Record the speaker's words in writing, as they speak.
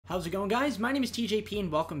How's it going, guys? My name is TJP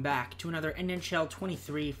and welcome back to another NHL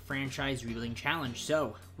 23 Franchise Rebuilding Challenge.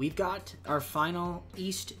 So, we've got our final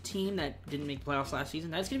East team that didn't make the playoffs last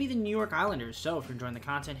season. That's going to be the New York Islanders. So, if you're enjoying the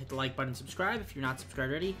content, hit the like button, subscribe. If you're not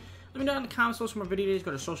subscribed already, let me know in the comments below for more videos.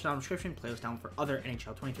 Go to social down description, playlist down for other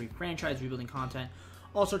NHL 23 Franchise Rebuilding content.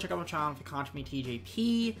 Also, check out my channel for content me,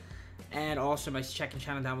 TJP. And also my second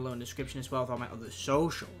channel down below in the description as well with all my other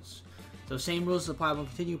socials. So same rules apply. We'll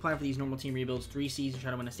continue applying for these normal team rebuilds, 3 seasons,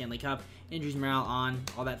 try to win a Stanley Cup, injuries, morale on,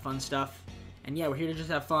 all that fun stuff. And yeah, we're here to just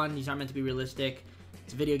have fun. These aren't meant to be realistic.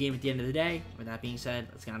 It's a video game at the end of the day. With that being said,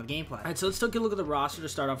 let's get on to the gameplay. All right, so let's take a look at the roster to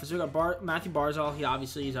start off. So we got Matthew Barzal. He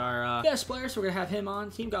obviously is our best player, so we're gonna have him on.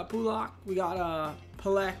 Team got Pulak. We got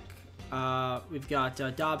Palek. We've got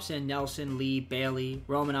Dobson, Nelson, Lee, Bailey,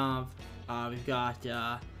 Romanov. We've got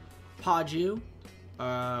Paju.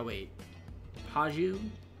 Pajot.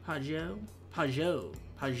 I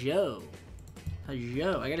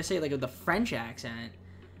gotta say it like with the French accent.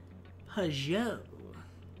 Pajot.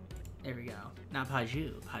 There we go. Not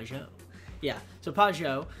Pajot. Yeah, so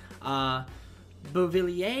Pajot.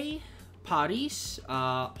 Beauvillier, Paris,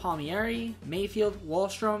 Palmieri, Mayfield,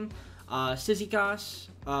 Wallstrom, Sizikas,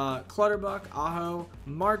 Clutterbuck, Aho,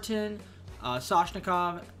 Martin,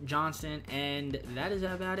 Soshnikov, Johnston, and that is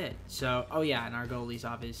about it. So, oh yeah, and our goalies,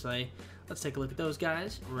 obviously. Let's take a look at those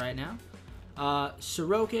guys right now.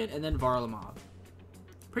 Sorokin and then Varlamov.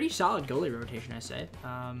 Pretty solid goalie rotation, I say.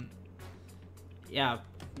 Yeah,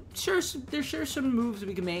 there's sure some moves that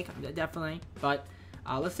we can make, definitely. But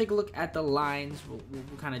let's take a look at the lines. We'll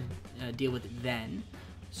kind of deal with it then.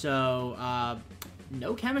 So,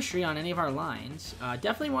 no chemistry on any of our lines.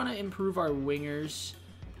 Definitely want to improve our wingers.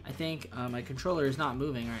 I think my controller is not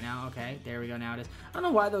moving right now. Okay, there we go. Now it is. I don't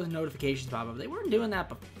know why those notifications pop up. They weren't doing that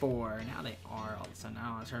before. Now they are all of a sudden. I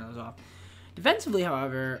don't want to turn those off. Defensively,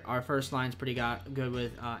 however, our first line's pretty good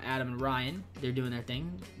with Adam and Ryan. They're doing their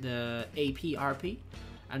thing. The APRP.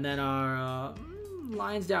 And then our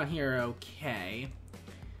lines down here are okay.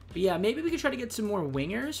 But yeah, maybe we could try to get some more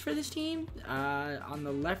wingers for this team on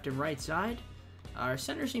the left and right side. Our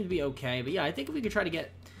center seems to be okay. But yeah, I think if we could try to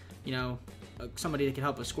get, you know, somebody that can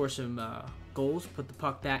help us score some goals, put the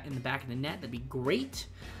puck in the back of the net, that'd be great.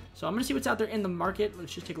 So I'm going to see what's out there in the market.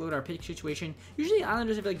 Let's just take a look at our pick situation. Usually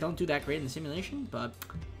Islanders, I feel like, don't do that great in the simulation, but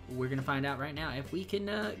we're going to find out right now if we can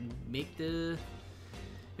make the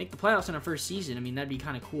playoffs in our first season. I mean, that'd be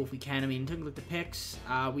kind of cool if we can. I mean, taking a look at the picks,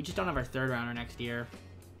 we just don't have our third rounder next year,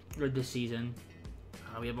 or this season.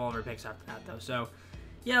 We have all of our picks after that, though, so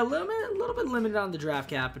yeah, a little bit limited on the draft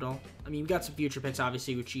capital. I mean, we've got some future picks,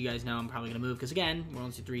 obviously, which you guys know I'm probably going to move. Because, again, we're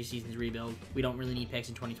only 3 seasons rebuild. We don't really need picks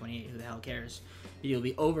in 2028. Who the hell cares? It'll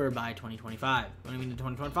be over by 2025. When I mean the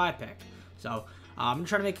 2025 pick. So, I'm going to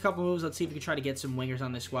try to make a couple moves. Let's see if we can try to get some wingers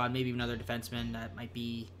on this squad. Maybe another defenseman that might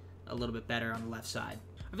be a little bit better on the left side.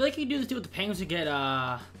 I feel like you could do this deal with the Penguins to get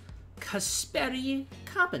Kasperi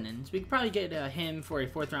Kapanen. We could probably get him for a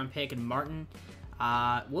 4th-round pick and Martin.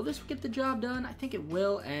 Will this get the job done? I think it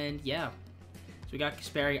will, and yeah. So we got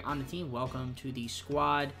Kasperi on the team. Welcome to the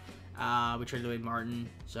squad. We traded away Martin,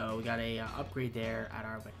 so we got a upgrade there at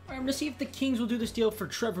our way. All right, I'm gonna see if the Kings will do this deal for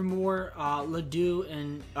Trevor Moore, Ledoux,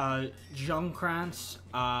 and Junkrantz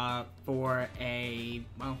for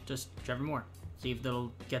just Trevor Moore. See if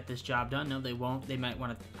they'll get this job done. No, they won't. They might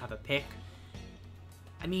want to have a pick.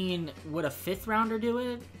 I mean, would a 5th rounder do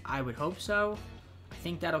it? I would hope so. I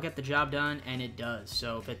think that'll get the job done, and it does.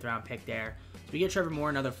 So, 5th-round pick there. So, we get Trevor Moore,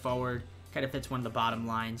 another forward. Kind of fits one of the bottom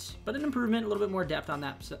lines. But an improvement, a little bit more depth on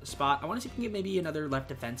that spot. I want to see if we can get maybe another left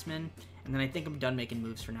defenseman. And then I think I'm done making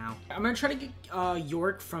moves for now. I'm going to try to get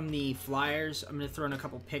York from the Flyers. I'm going to throw in a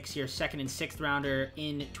couple picks here. 2nd and 6th rounder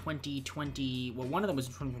in 2020. Well, one of them was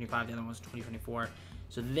in 2025. The other one was 2024.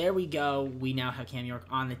 So, there we go. We now have Cam York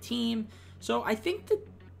on the team. So, I think that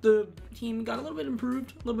the team got a little bit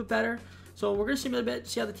improved. A little bit better. So we're going to simulate a bit,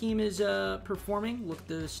 see how the team is performing. Look at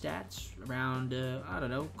the stats around, I don't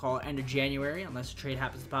know, call it end of January, unless a trade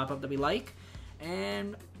happens to pop up that we like.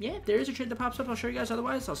 And yeah, if there is a trade that pops up, I'll show you guys.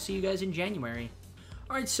 Otherwise, I'll see you guys in January.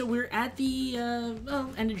 All right, so we're at the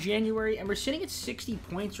end of January, and we're sitting at 60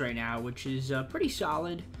 points right now, which is pretty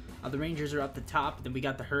solid. The Rangers are up the top. Then we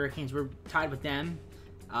got the Hurricanes. We're tied with them.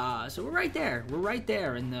 So we're right there. We're right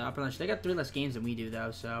there in the upper lunch. They got 3 less games than we do,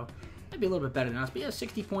 though, so might be a little bit better than us. But yeah,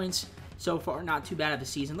 60 points. So far, not too bad of the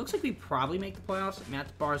season. Looks like we probably make the playoffs.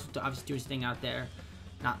 Matt Bars obviously do his thing out there.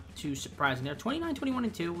 Not too surprising there. 29, 21,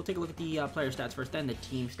 and 2. We'll take a look at the player stats first, then the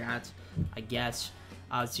team stats, I guess.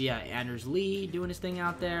 So yeah, Anders Lee doing his thing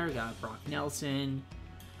out there. We got Brock Nelson,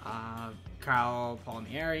 Kyle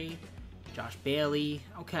Palmieri, Josh Bailey.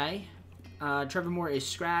 Okay. Trevor Moore is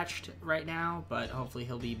scratched right now, but hopefully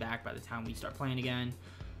he'll be back by the time we start playing again.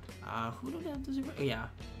 Who does it? Oh, yeah,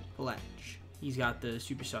 Pledge. He's got the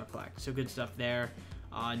superstar plaque, so good stuff there.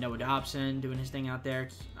 Noah Dobson doing his thing out there.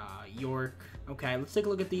 York. Okay, let's take a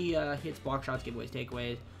look at the hits, block shots, giveaways,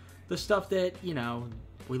 takeaways. The stuff that, you know,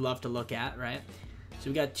 we love to look at, right? So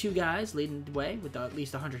we got 2 guys leading the way with at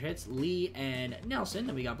least 100 hits, Lee and Nelson.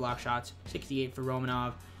 And we got block shots, 68 for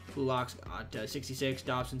Romanov. Kulak's got 66,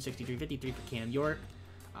 Dobson 63, 53 for Cam York.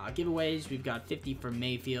 Giveaways, we've got 50 for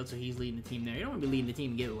Mayfield, so he's leading the team there. You don't want to be leading the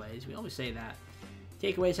team in giveaways. We always say that.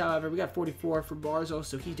 Takeaways, however, we got 44 for Barzal,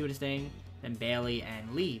 so he's doing his thing. Then Bailey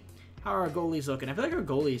and Lee. How are our goalies looking? I feel like our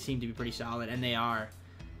goalies seem to be pretty solid, and they are.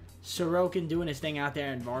 Sorokin doing his thing out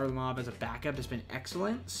there, and Varlamov as a backup has been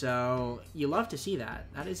excellent, so you love to see that.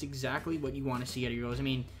 That is exactly what you want to see out of your goals. I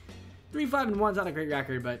mean, 3-5-1 is not a great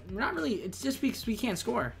record, but we're not really. It's just because we can't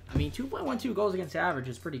score. I mean, 2.12 goals against average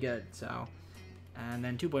is pretty good, so. And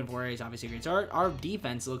then 2.48 is obviously great. So our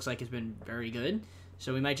defense looks like has been very good,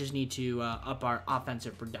 so we might just need to up our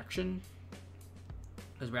offensive production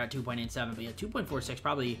because we're at 2.87, but yeah, 2.46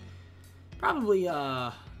 probably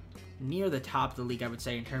near the top of the league, I would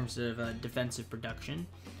say, in terms of defensive production.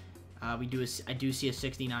 I do see a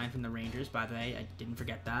 69 from the Rangers, by the way. I didn't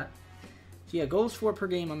forget that. So yeah, goals for per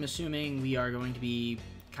game, I'm assuming we are going to be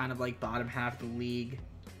kind of like bottom half of the league.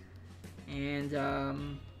 And,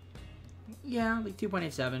 yeah, like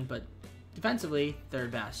 2.87, but defensively,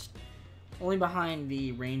 third best. Only behind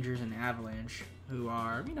the Rangers and the Avalanche, who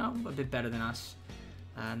are, you know, a bit better than us.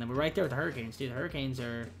 And then we're right there with the Hurricanes, too. The Hurricanes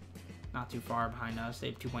are not too far behind us. They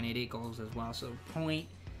have 2.88 goals as well, so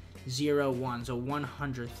 0.01, so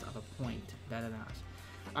 1/100th of a point better than us.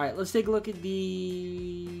 All right, let's take a look at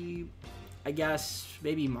the, I guess,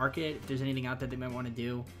 maybe market, if there's anything out there they might want to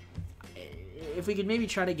do. If we could maybe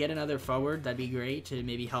try to get another forward, that'd be great to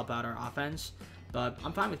maybe help out our offense. But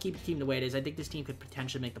I'm fine with keeping the team the way it is. I think this team could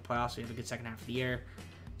potentially make the playoffs. We have a good second half of the year.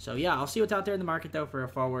 So, yeah, I'll see what's out there in the market, though, for a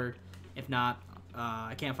forward. If not,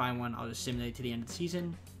 I can't find one. I'll just simulate to the end of the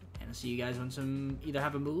season. And I'll see you guys when either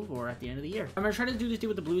have a move or at the end of the year. I'm going to try to do this deal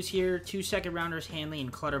with the Blues here. 2 second-rounders, Hanley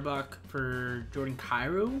and Clutterbuck for Jordan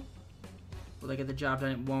Kyrou. Will they get the job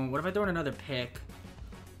done? It won't. What if I throw in another pick?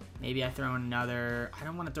 Maybe I throw in another... I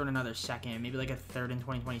don't want to throw in another second. Maybe like a third in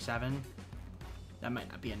 2027. That might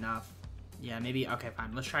not be enough. Yeah, maybe... Okay,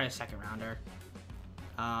 fine. Let's try a second-rounder.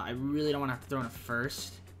 I really don't want to have to throw in a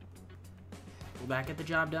first. Will that get the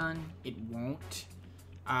job done? It won't.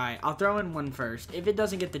 Alright, I'll throw in one first. If it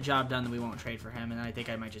doesn't get the job done, then we won't trade for him. And I think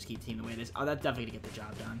I might just keep the team the way it is. Oh, that's definitely going to get the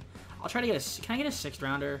job done. I'll try to get a... Can I get a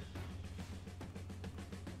 6th-rounder?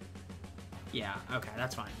 Yeah, okay,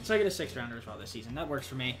 that's fine. So I get a 6th-rounder as well this season. That works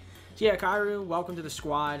for me. So yeah, Kyrou, welcome to the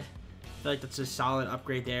squad. I feel like that's a solid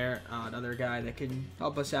upgrade there. Another guy that can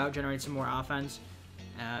help us out, generate some more offense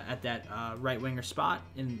at that right winger spot.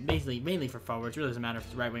 And mainly for forwards. It really doesn't matter if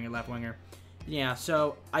it's right winger, left winger. Yeah,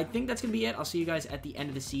 so I think that's going to be it. I'll see you guys at the end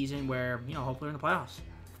of the season where, you know, hopefully we're in the playoffs.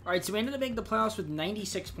 All right, so we ended up making the playoffs with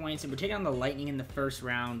 96 points, and we're taking on the Lightning in the first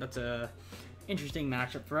round. That's a interesting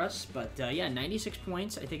matchup for us. But, yeah, 96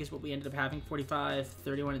 points, I think, is what we ended up having. 45,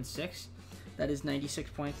 31, and 6. That is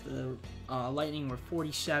 96 points. The Lightning were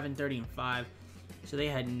 47, 30, and 5. So they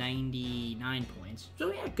had 99 points.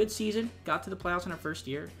 So, yeah, good season. Got to the playoffs in our first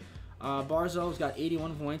year. Barzal's got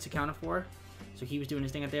 81 points accounted for. So he was doing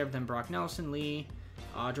his thing out there. But then Brock Nelson, Lee,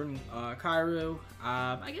 Jordan Kyrou.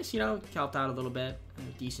 I guess, you know, helped out a little bit.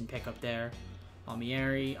 A decent pickup there.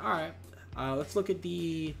 Palmieri. All right. Let's look at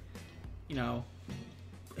the, you know,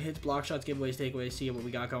 hits, block shots, giveaways, takeaways, see what we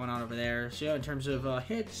got going on over there. So, yeah, in terms of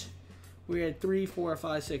hits, we had 3, 4,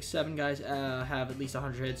 5, 6, 7 guys have at least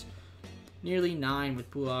 100 hits. Nearly 9 with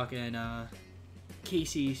Pulak and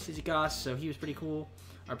Casey Cizikas, so he was pretty cool.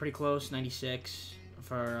 Or pretty close, 96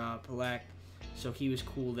 for Pulak. So he was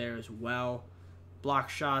cool there as well. Block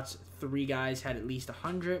shots, 3 guys had at least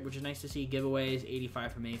 100, which is nice to see. Giveaways,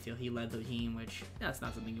 85 for Mayfield. He led the team, which that's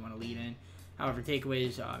not something you want to lead in. However,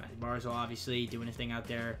 takeaways, Barzal obviously doing his thing out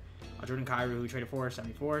there. Jordan Kyrou, who we traded for,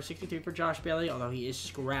 74. 63 for Josh Bailey, although he is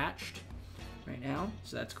scratched right now.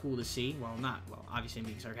 So that's cool to see. Well, obviously I'm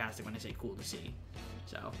being sarcastic when I say cool to see.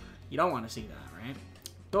 So you don't want to see that, right?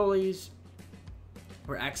 Goalies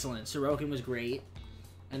were excellent. Sorokin was great.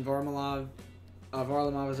 And Varlamov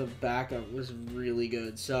as a backup was really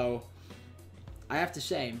good. So I have to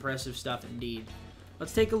say, impressive stuff indeed.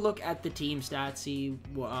 Let's take a look at the team stats, see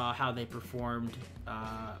how they performed,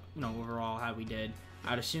 you know, overall, how we did.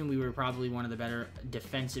 I'd assume we were probably one of the better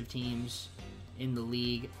defensive teams in the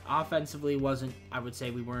league. Offensively I would say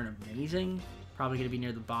we weren't amazing. Probably going to be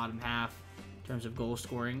near the bottom half in terms of goal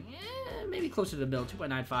scoring. Maybe closer to Bill,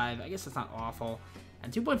 2.95. I guess that's not awful.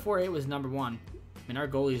 And 2.48 was number 1. I mean, our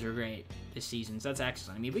goalies are great this season, so that's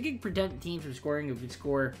excellent. I mean, if we could prevent teams from scoring, if we could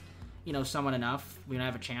score, you know, somewhat enough, we don't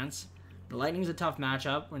have a chance. The Lightning's a tough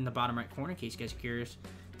matchup. We're in the bottom right corner, in case you guys are curious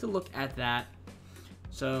to look at that.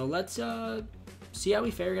 So let's see how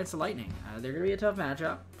we fare against the Lightning. They're going to be a tough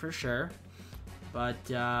matchup, for sure. But,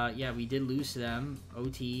 yeah, we did lose to them.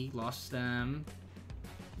 OT, lost them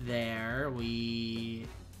there.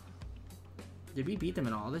 Did we beat them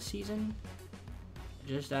at all this season?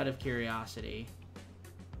 Just out of curiosity.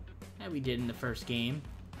 Yeah, we did in the first game.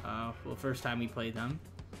 Well, first time we played them.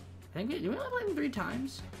 I think did we only play them 3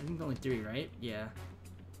 times? I think only 3, right? Yeah.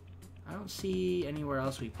 I don't see anywhere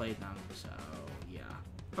else we played them, so yeah.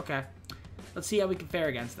 Okay. Let's see how we can fare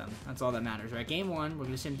against them. That's all that matters, right? Game 1, we're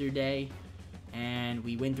going to sim through day, and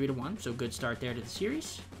we win 3-1, so good start there to the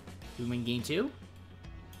series. Do we win game 2?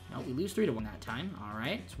 No, we lose 3-1 that time. All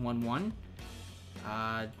right, it's 1-1.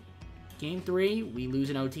 Game 3, we lose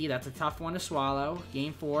an OT. That's a tough one to swallow.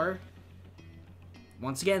 Game 4,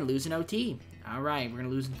 once again, lose an OT. All right, we're going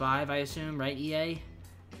to lose in 5, I assume, right, EA?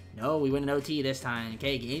 No, we win an OT this time.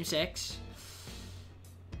 Okay, game 6.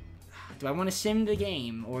 Do I want to sim the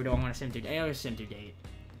game, or do I want to sim through date? I always sim through date.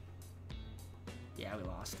 Yeah, we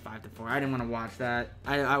lost 5-4. I didn't want to watch that.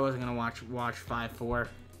 I wasn't going to watch 5-4.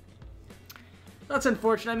 That's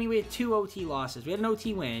unfortunate. I mean, we had 2 OT losses. We had an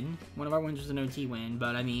OT win. One of our wins was an OT win,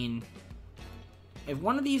 but I mean, if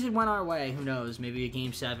one of these had went our way, who knows? Maybe a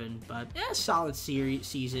game 7. But yeah, solid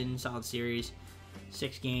season, solid series.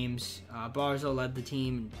 6 games. Barzal led the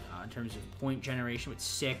team in terms of point generation with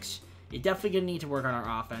 6. You're definitely going to need to work on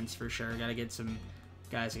our offense for sure. Got to get some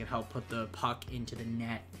guys that can help put the puck into the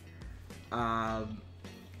net.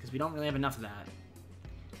 Because we don't really have enough of that.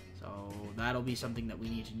 So that'll be something that we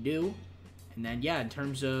need to do. And then, yeah, in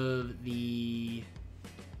terms of the...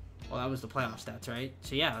 Well, that was the playoff stats, right?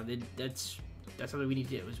 So, yeah, that's something we need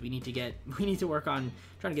to do. Is we need to work on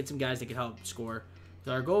trying to get some guys that can help score.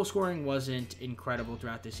 So our goal scoring wasn't incredible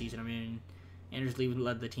throughout this season. I mean, Anders Lee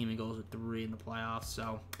led the team in goals with 3 in the playoffs. So,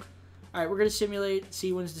 all right, we're going to simulate, see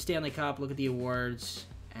who wins the Stanley Cup, look at the awards,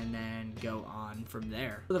 and then go on from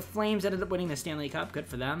there. So the Flames ended up winning the Stanley Cup. Good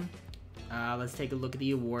for them. Let's take a look at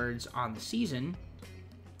the awards on the season.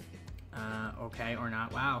 Okay, or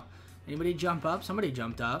not. Wow. Anybody jump up? Somebody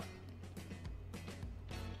jumped up.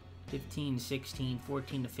 15, 16,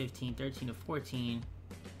 14 to 15, 13 to 14.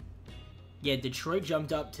 Yeah, Detroit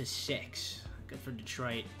jumped up to 6. Good for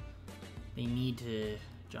Detroit. They need to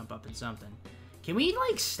jump up in something. Can we,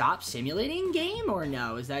 like, stop simulating game or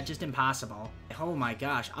no? Is that just impossible? Oh my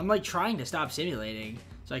gosh. I'm, like, trying to stop simulating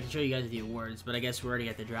so I can show you guys the awards, but I guess we're already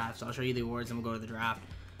at the draft, so I'll show you the awards and we'll go to the draft.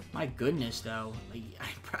 My goodness, though. Like,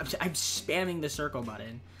 I'm spamming the circle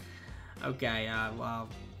button. Okay, well,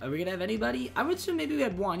 are we gonna have anybody? I would assume maybe we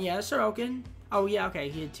had 1. Yeah, Sorokin. Oh, yeah, okay,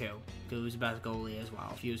 he had 2. He was the best goalie as well.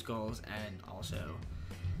 Fewest goals and also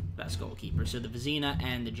best goalkeeper. So the Vezina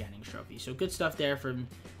and the Jennings trophy. So good stuff there from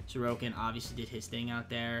Sorokin. Obviously did his thing out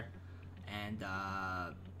there. And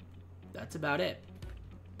that's about it.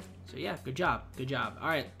 So, yeah, good job. Good job. All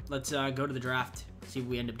right, let's go to the draft. See what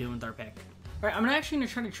we end up doing with our pick. All right, I'm actually going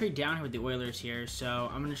to try to trade down here with the Oilers here. So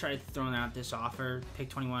I'm going to try to throw out this offer. Pick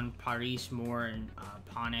 21, Paris, Moore, and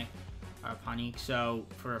Panik. So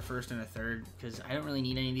for a first and a third, because I don't really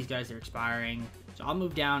need any of these guys. They're expiring. So I'll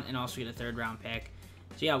move down and also get a 3rd round pick.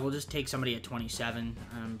 So yeah, we'll just take somebody at 27.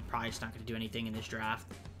 I'm probably just not going to do anything in this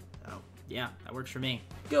draft. So yeah, that works for me.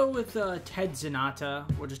 Go with Ted Zanata.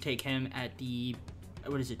 We'll just take him at the...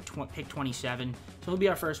 What is it? Pick 27. So he'll be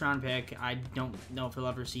our 1st round pick. I don't know if he'll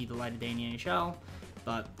ever see the light of day in the NHL,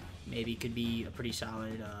 but maybe could be a pretty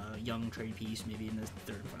solid young trade piece, maybe in the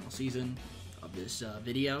 3rd and final season of this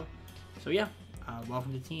video. So yeah,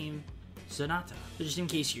 welcome to Team Zanata. So just in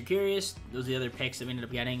case you're curious, those are the other picks that we ended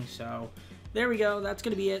up getting. So there we go. That's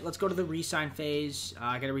going to be it. Let's go to the re-sign phase.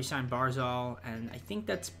 I got to re-sign Barzal, and I think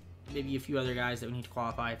that's maybe a few other guys that we need to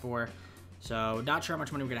qualify for. So not sure how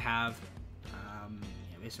much money we're going to have.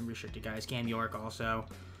 We have some restricted guys. Cam York also.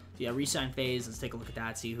 So yeah, re-sign phase. Let's take a look at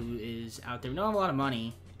that. See who is out there. We don't have a lot of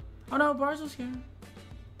money. Oh no, Barzal's here.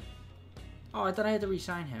 Oh, I thought I had to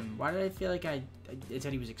re-sign him. Why did I feel like it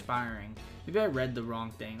said he was expiring? Maybe I read the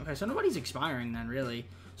wrong thing. Okay, so nobody's expiring then, really.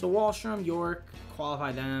 So Wallstrom, York,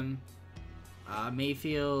 qualify them.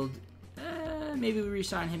 Mayfield, maybe we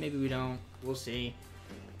re-sign him, maybe we don't. We'll see.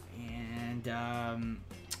 And yeah,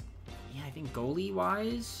 I think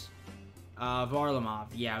goalie-wise, Varlamov.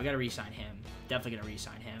 Yeah, we got to re-sign him. Definitely going to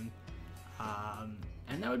re-sign him.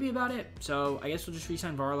 And that would be about it. So I guess we'll just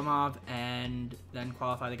re-sign Varlamov and then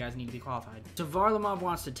qualify the guys that need to be qualified. So Varlamov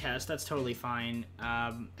wants to test. That's totally fine.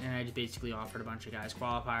 And I just basically offered a bunch of guys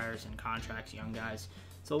qualifiers and contracts, young guys.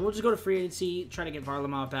 So we'll just go to free agency, try to get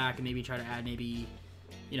Varlamov back, and maybe try to add maybe,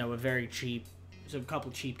 you know, a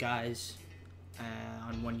couple cheap guys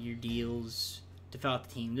on one-year deals to fill out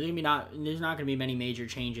the team. There's not going to be many major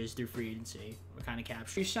changes through free agency. We're kind of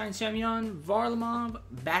captured. We signed Semyon Varlamov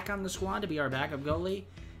back on the squad to be our backup goalie.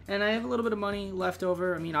 And I have a little bit of money left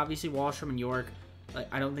over. I mean, obviously, Wahlstrom and York,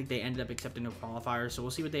 I don't think they ended up accepting no qualifiers. So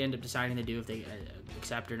we'll see what they end up deciding to do, if they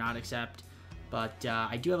accept or not accept. But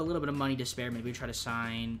I do have a little bit of money to spare. Maybe try to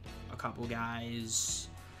sign a couple guys.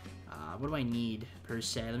 What do I need, per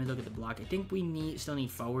se? Let me look at the block. I think we still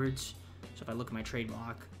need forwards. So if I look at my trade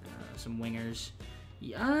block, some wingers.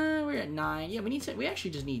 Yeah, we're at 9. Yeah, we actually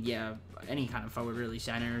just need, any kind of forward, really.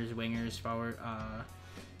 Centers, wingers, forward,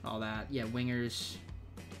 all that. Yeah, wingers,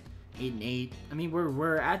 8 and 8. I mean,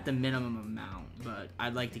 we're at the minimum amount, but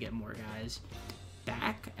I'd like to get more guys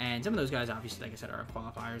back. And some of those guys, obviously, like I said, are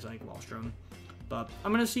qualifiers, like Wahlstrom. But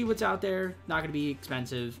I'm going to see what's out there. Not going to be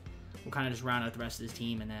expensive. We'll kind of just round out the rest of this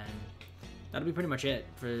team, and then that'll be pretty much it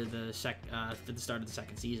for the start of the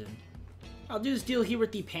second season. I'll do this deal here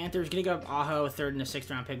with the Panthers. Getting up Aho, a 3rd and a 6th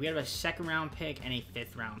round pick. We have a 2nd round pick and a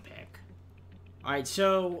 5th round pick. All right,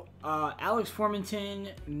 so Alex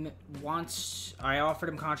Formanton I offered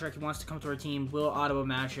him contract. He wants to come to our team. Will Ottawa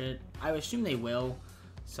match it? I assume they will,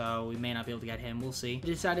 so we may not be able to get him. We'll see. They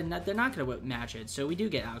decided that they're not going to match it, so we do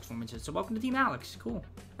get Alex Formanton. So welcome to Team Alex. Cool. All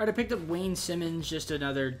right, I picked up Wayne Simmons, just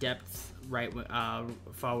another depth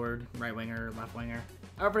forward, right winger, left winger.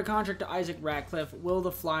 I offered a contract to Isaac Ratcliffe. Will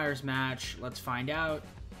the Flyers match? Let's find out.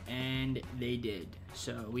 And they did.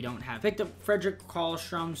 So we don't have. Picked up Frederick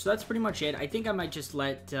Karlstrom. So that's pretty much it. I think I might just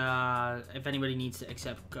let, if anybody needs to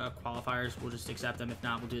accept qualifiers, we'll just accept them. If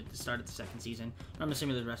not, we'll do it at the start of the second season. I'm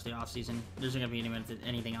assuming the rest of the offseason. There's not going to be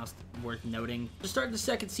anything else worth noting. To start the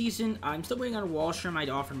second season, I'm still waiting on Wahlstrom. I'd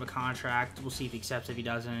offered him a contract. We'll see if he accepts. If he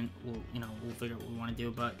doesn't, we'll figure out what we want to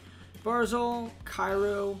do. But Barzal,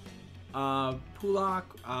 Cairo, Pulak,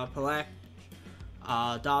 Palek,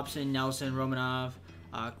 Dobson, Nelson, Romanov,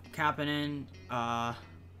 Kapanen, Pajot.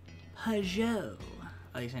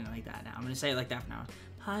 I like saying it like that now. I'm going to say it like that for now.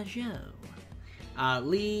 Pajot.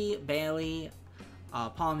 Lee, Bailey,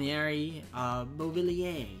 Palmieri,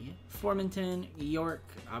 Beauvillier, Formanton, York.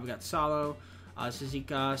 We got Salo,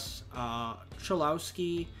 Cizikas,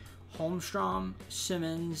 Cholowski, Holmstrom,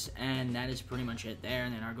 Simmons, and that is pretty much it there.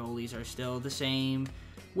 And then our goalies are still the same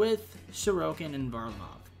with Sorokin and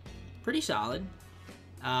Varlamov. Pretty solid.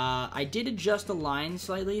 I did adjust the line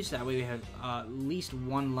slightly, so that way we have at least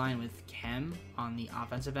one line with Kem on the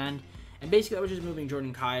offensive end. And basically that was just moving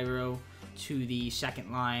Jordan Cairo to the second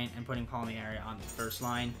line and putting Palmieri on the first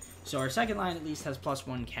line. So our second line at least has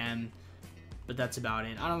 +1 Kem, but that's about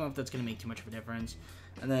it. I don't know if that's going to make too much of a difference.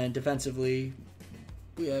 And then defensively,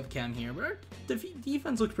 we have Kem here, but our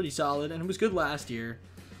defense looked pretty solid, and it was good last year.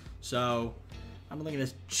 So I don't think it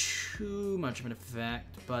has too much of an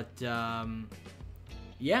effect, but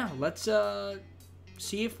yeah, let's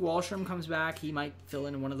see if Wahlstrom comes back. He might fill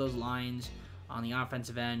in one of those lines on the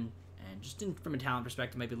offensive end, and just from a talent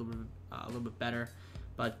perspective, might be a little bit better.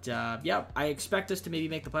 But yeah, I expect us to maybe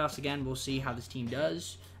make the playoffs again. We'll see how this team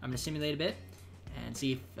does. I'm going to simulate a bit and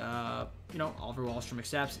see if Oliver Wahlstrom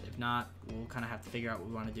accepts. If not, we'll kind of have to figure out what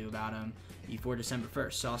we want to do about him before December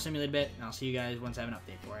 1st. So I'll simulate a bit, and I'll see you guys once I have an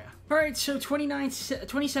update for you. All right, so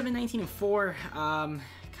 27, 19, and 4.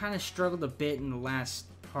 Kind of struggled a bit in the last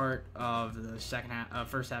part of the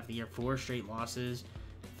first half of the year. 4 straight losses,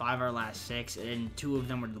 5 of our last 6, and 2 of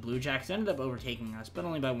them were the Blue Jackets. Ended up overtaking us, but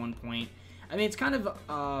only by 1 point. I mean, it's kind of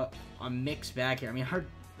a mixed bag here. I mean,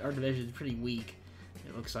 our division is pretty weak.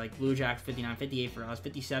 It looks like Blue Jackets 59, 58 for us,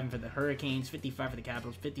 57 for the Hurricanes, 55 for the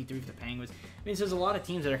Capitals, 53 for the Penguins. I mean, so there's a lot of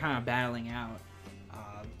teams that are kind of battling out.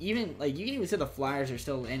 Even like you can even say the Flyers are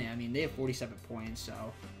still in it. I mean, they have 47 points, so.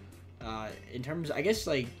 In terms, I guess,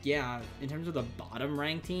 like, yeah, in terms of the bottom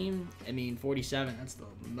ranked team, I mean, 47, that's the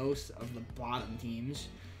most of the bottom teams.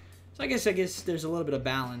 So I guess there's a little bit of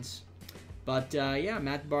balance. But, yeah,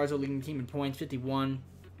 Matt Barzal leading the team in points, 51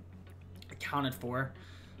 accounted for,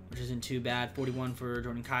 which isn't too bad. 41 for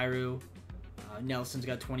Jordan Cairo. Nelson's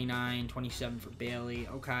got 29, 27 for Bailey.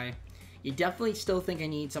 Okay. You definitely still think I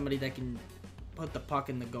need somebody that can put the puck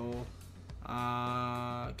in the goal.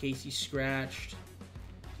 Casey's scratched.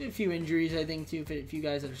 A few injuries, I think, too. A few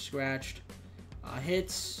guys that are scratched.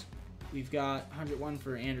 Hits, we've got 101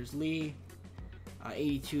 for Anders Lee,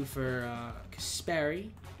 82 for Kasperi,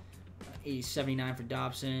 79 for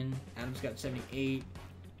Dobson. Adams got 78.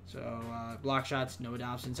 So, block shots, Noah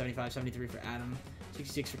Dobson, 75, 73 for Adam,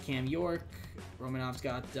 66 for Cam York. Romanov's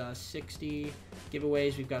got 60.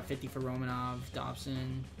 Giveaways, we've got 50 for Romanov,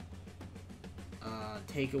 Dobson.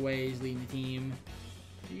 Takeaways, leading the team.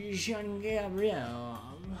 Jean-Gabriel.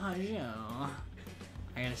 I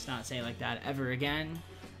gotta not say it like that ever again.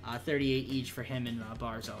 38 each for him and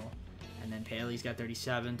Barzal. And then Paley's got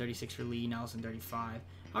 37, 36 for Lee, Nelson 35.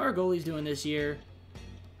 How are our goalies doing this year?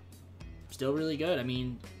 Still really good. I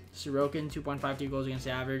mean, Sorokin, 2.53 goals against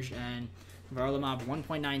average, and Varlamov,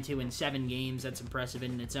 1.92 in 7 games. That's impressive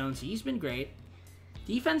in its own, so he's been great.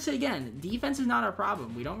 Defense, again, defense is not our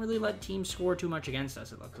problem. We don't really let teams score too much against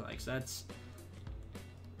us, it looks like. So that's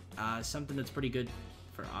something that's pretty good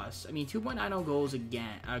for us. I mean, 2.90 goals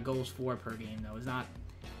goals for per game, though, is not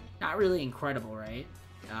really incredible, right?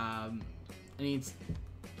 I mean,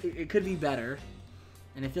 it could be better.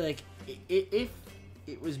 And I feel like if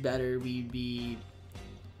it was better, we'd be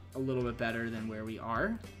a little bit better than where we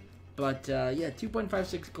are. But, yeah,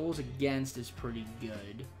 2.56 goals against is pretty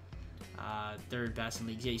good. Third best in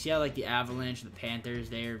leagues. Yeah, you see how, like, the Avalanche and the Panthers,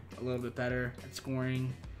 they're a little bit better at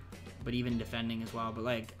scoring, but even defending as well. But,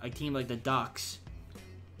 like, a team like the Ducks,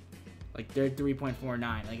 like, they're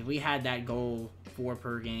 3.49. Like, if we had that goal 4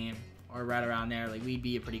 per game, or right around there, like, we'd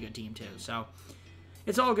be a pretty good team, too. So,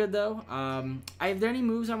 it's all good, though. Are there any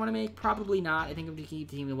moves I want to make? Probably not. I think I'm going to keep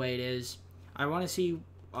the team the way it is. I want to see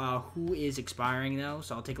who is expiring, though,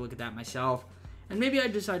 so I'll take a look at that myself. And maybe I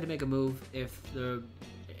decide to make a move if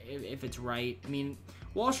it's right. I mean,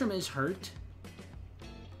 Wahlstrom is hurt,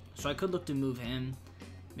 so I could look to move him.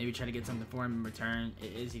 Maybe try to get something for him in return.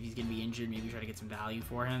 If he's going to be injured, maybe try to get some value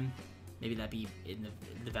for him. Maybe that'd be in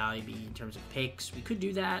the value be in terms of picks. We could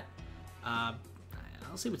do that. I'll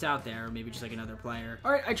see what's out there. Maybe just like another player.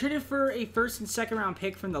 All right, I traded for a first and second round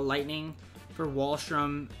pick from the Lightning for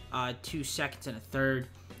Wahlstrom, 2 seconds and a third.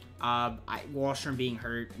 Wahlstrom being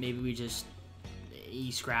hurt, maybe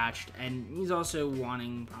he's scratched, and he's also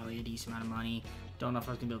wanting probably a decent amount of money. Don't know if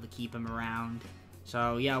I was going to be able to keep him around.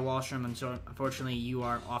 So, yeah, Wahlstrom, unfortunately, you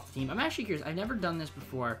are off the team. I'm actually curious. I've never done this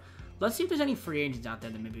before. Let's see if there's any free agents out there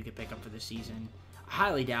that maybe we could pick up for this season. I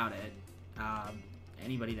highly doubt it.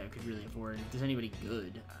 Anybody that could really afford it. If there's anybody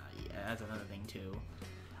good, yeah, that's another thing, too.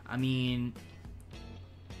 I mean,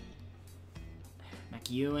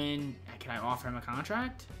 McEwen, can I offer him a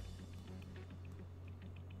contract?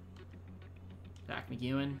 Zach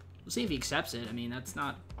McEwen. We'll see if he accepts it. I mean, that's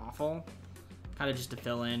not awful. Kind of just to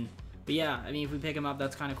fill in. But yeah, I mean, if we pick him up,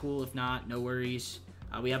 that's kind of cool. If not, no worries.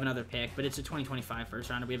 We have another pick, but it's a 2025 first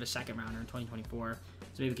rounder. We have a second rounder in 2024. So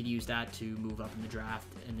maybe we could use that to move up in the draft,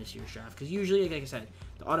 in this year's draft. Because usually, like I said,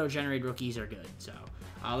 the auto-generated rookies are good. So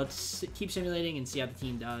let's keep simulating and see how the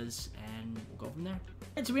team does, and we'll go from there.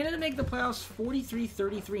 And so we ended up making the playoffs 43,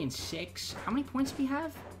 33, and 6. How many points do we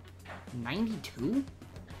have? 92?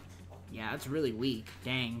 Yeah, that's really weak.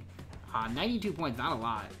 Dang. 92 points, not a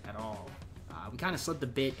lot at all. We kind of slipped a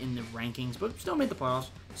bit in the rankings, but still made the playoffs.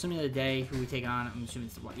 Assuming of the day, who we take on, I'm assuming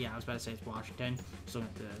it's, yeah, I was about to say it's Washington. Still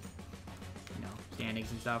got the,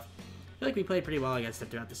 standings and stuff. I feel like we played pretty well against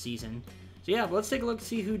it throughout the season. So yeah, but let's take a look to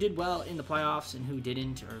see who did well in the playoffs and who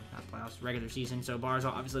didn't, or not playoffs, regular season. So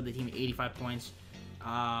Barzal obviously led the team at 85 points.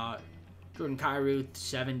 Jordan Kyrou,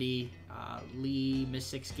 70. Lee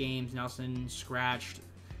missed 6 games. Nelson scratched.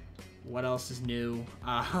 What else is new?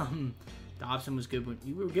 Dobson was good.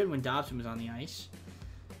 You were good when Dobson was on the ice.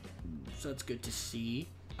 So that's good to see.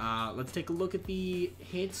 Let's take a look at the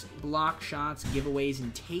hits, block shots, giveaways,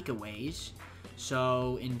 and takeaways.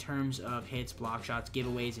 So in terms of hits, block shots,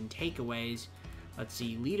 giveaways, and takeaways, let's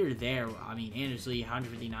see. Leader there, I mean, Anders Lee,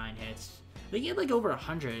 159 hits. I think he had like over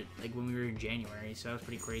 100 like when we were in January, so that was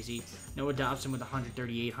pretty crazy. Noah Dobson with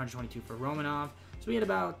 138, 122 for Romanov. So we had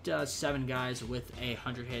about 7 guys with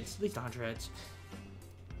 100 hits, at least 100 hits.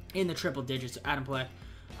 In the triple digits, Adam Pleck,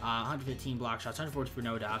 115 block shots, 140 for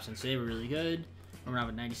Noah Dobson, so they were really good. Romanov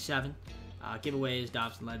at 97. Giveaways,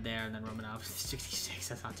 Dobson led there, and then Romanov 66.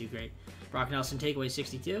 That's not too great. Brock Nelson takeaways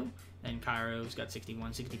 62, and Kyrou's got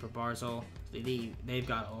 61, 60 for Barzal. They've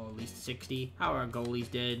got at least 60. How our goalies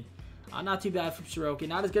did. Not too bad from Sorokin.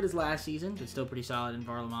 Not as good as last season, but still pretty solid. And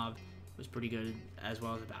Varlamov was pretty good as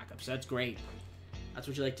well as a backup. So that's great. That's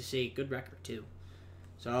what you like to see. Good record, too.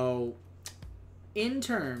 So, in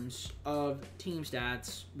terms of team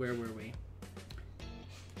stats, where were we?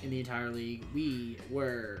 In the entire league, we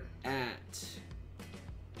were at,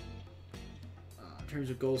 in terms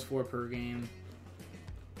of goals for per game,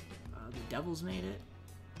 the Devils made it.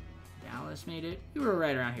 Dallas made it. We were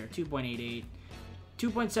right around here, 2.88.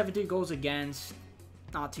 2.73 goals against.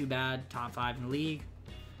 Not too bad. Top 5 in the league.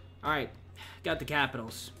 All right, got the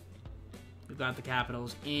Capitals. We've got the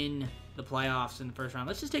Capitals in the playoffs in the first round.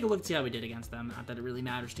 Let's just take a look and see how we did against them. Not that it really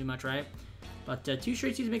matters too much, right? But 2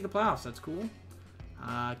 straight seasons make the playoffs. That's cool.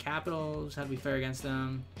 Capitals, how did we fare against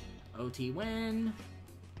them? OT win.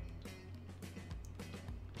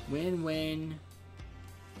 Win.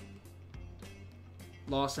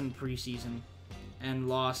 Loss in preseason. And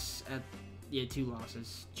loss at, 2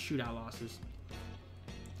 losses. Shootout losses.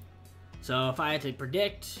 So if I had to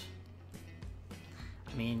predict,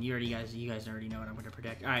 I mean, you guys already know what I'm going to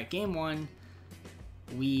predict. All right, game 1,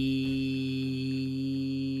 we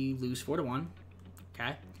lose 4-1.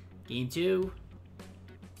 Okay. Game 2,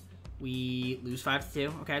 we lose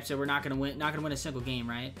 5-2. Okay, so we're not gonna win a single game,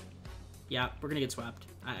 right? Yeah, we're gonna get swept.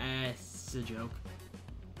 It's a joke.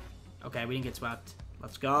 Okay, we didn't get swept.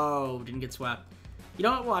 Let's go. Didn't get swept. You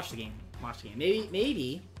know what? Watch the game. Watch the game.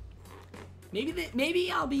 Maybe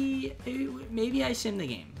I sim the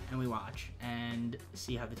game and we watch and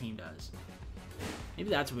see how the team does. Maybe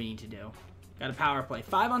that's what we need to do. Got a power play.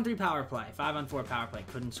 5-on-3 power play. 5-on-4 power play.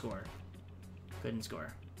 Couldn't score.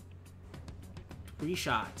 3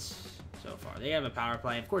 shots so far. They have a power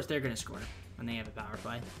play. Of course, they're going to score when they have a power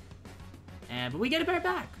play. But we get it right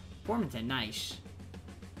back. Formanton, nice.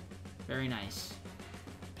 Very nice.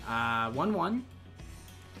 1-1.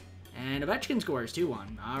 And Ovechkin scores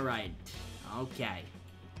 2-1. All right. Okay.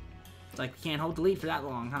 It's like we can't hold the lead for that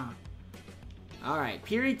long, huh? All right.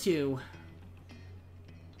 Period 2.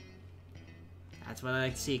 That's what I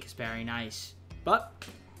like to see, Kasperi. Nice. But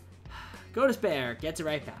go to Spare. Gets it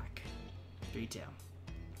right back. 3-2.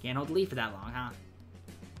 Can't hold the lead for that long, huh?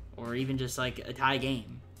 Or even just like a tie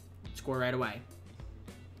game. Score right away.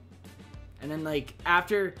 And then like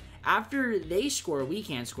after they score, we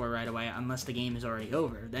can't score right away unless the game is already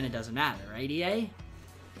over. Then it doesn't matter, right, EA?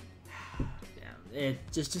 Yeah,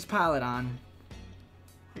 just pile it on.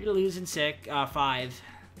 We're gonna lose in 5.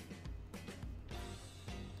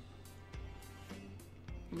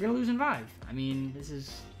 We're gonna lose in 5. I mean, this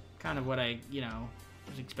is kind of what I,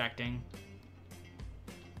 was expecting.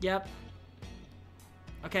 Yep.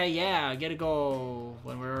 Okay, yeah, get a goal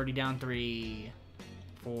when we're already down 3-4,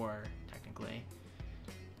 technically.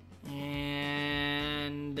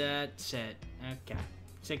 And that's it. Okay.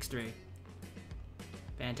 6-3.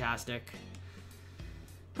 Fantastic.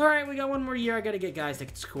 Alright, we got one more year. I gotta get guys that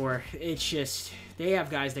can score. It's just, they have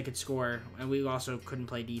guys that could score, and we also couldn't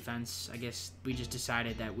play defense. I guess we just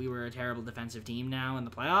decided that we were a terrible defensive team now in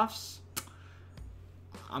the playoffs.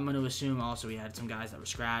 I'm going to assume also we had some guys that were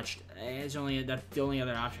scratched. That's the only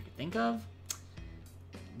other option I could think of.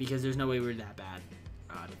 Because there's no way we were that bad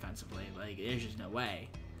defensively. Like, there's just no way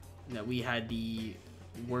that we had the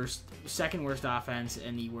second worst offense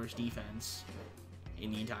and the worst defense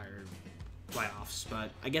in the entire playoffs.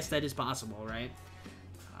 But I guess that is possible, right?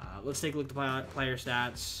 Let's take a look at the player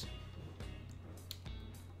stats.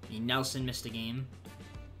 I mean, Nelson missed a game.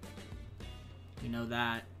 We know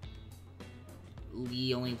that.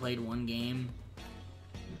 Lee only played 1 game.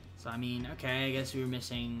 So, I mean, okay, I guess we were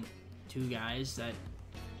missing 2 guys that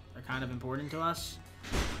are kind of important to us.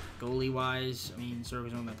 Goalie-wise, I mean, Sorg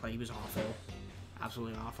was the one that played. He was awful.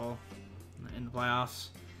 Absolutely awful in the playoffs.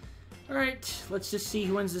 All right, let's just see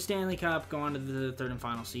who wins the Stanley Cup, go on to the 3rd and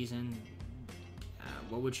final season,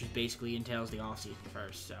 which basically entails the offseason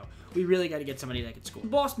first. So we really got to get somebody that could score. The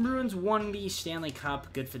Boston Bruins won the Stanley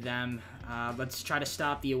Cup. Good for them. Let's try to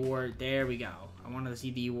stop the award. There we go. I wanted to see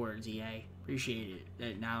the awards, EA. Appreciate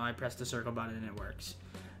it. Now I press the circle button and it works.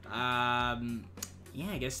 Yeah,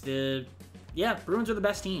 I guess Bruins are the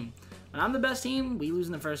best team. When I'm the best team, we lose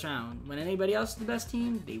in the first round. When anybody else is the best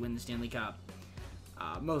team, they win the Stanley Cup.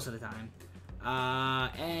 Most of the time.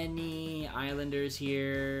 Any Islanders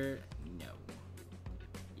here? No.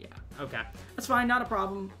 Yeah, okay. That's fine, not a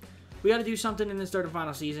problem. We got to do something in this 3rd and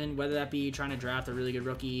final season, whether that be trying to draft a really good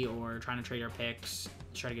rookie or trying to trade our picks,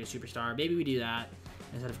 try to get a superstar. Maybe we do that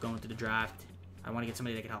instead of going to the draft. I want to get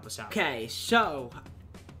somebody that can help us out. Okay, so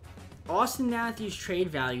Austin Matthews' trade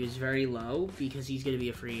value is very low because he's going to be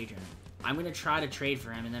a free agent. I'm going to try to trade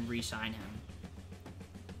for him and then re-sign him.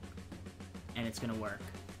 And it's going to work.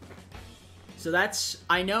 So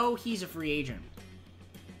I know he's a free agent.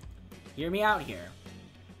 Hear me out here.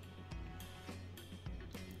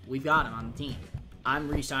 We've got him on the team. I'm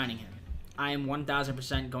re-signing him. I am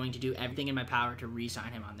 1,000% going to do everything in my power to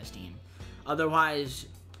re-sign him on this team. Otherwise,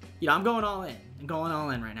 I'm going all in. I'm going all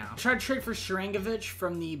in right now. Try to trade for Sharangovich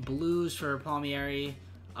from the Blues for Palmieri,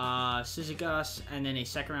 Cizikas, and then a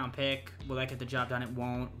 2nd-round pick. Will that get the job done? It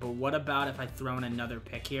won't. But what about if I throw in another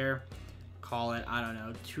pick here? Call it, I don't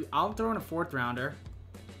know. I'll throw in a 4th-rounder.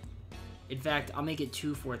 In fact, I'll make it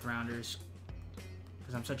 2 4th-rounders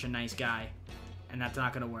because I'm such a nice guy. And that's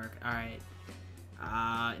not going to work. All right.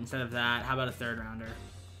 Instead of that, how about a third rounder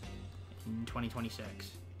in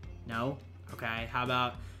 2026? No? Okay, how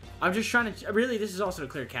about... I'm just trying to... Really, this is also to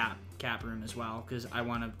clear cap room as well, because I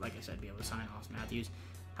want to, like I said, be able to sign Austin Matthews.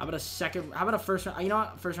 How about a second... How about a first round... You know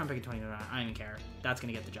what? First round pick in 2029. I don't even care. That's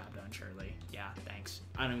going to get the job done, surely. Yeah, thanks.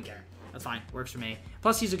 I don't even care. That's fine. Works for me.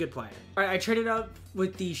 Plus, he's a good player. All right, I traded up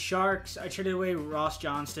with the Sharks. I traded away Ross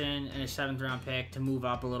Johnston and a 7th round pick to move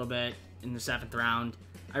up a little bit in the 7th round.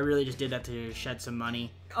 I really just did that to shed some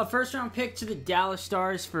money. A 1st round pick to the Dallas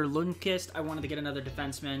Stars for Lundqvist. I wanted to get another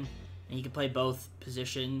defenseman, and he can play both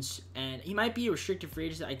positions. And he might be a restricted free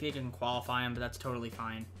agent. I think I can qualify him, but that's totally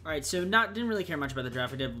fine. All right, so didn't really care much about the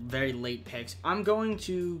draft. We did very late picks. I'm going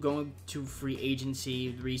to go to free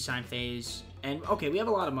agency, re-sign phase. And, okay, we have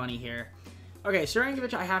a lot of money here. Okay,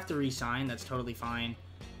 Sarangovic, I have to re-sign. That's totally fine.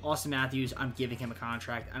 Austin Matthews, I'm giving him a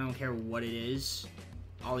contract. I don't care what it is.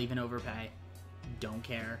 I'll even overpay. Don't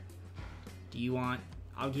care. Do you want...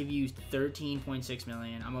 I'll give you $13.6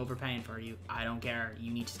 million. I'm overpaying for you. I don't care.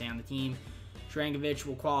 You need to stay on the team. Sarangovic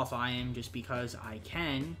will qualify him just because I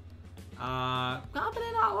can. But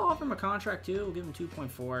then I'll offer him a contract too. We'll give him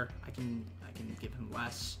 2.4. I can give him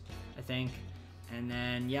less, I think. And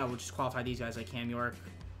then, yeah, we'll just qualify these guys like Cam York,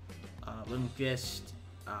 Lundqvist,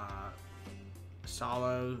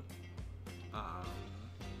 Salo,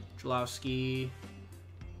 Cholowski,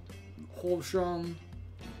 Holmstrom,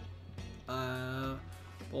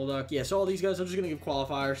 Bolduc. Yeah, so all these guys I'm just going to give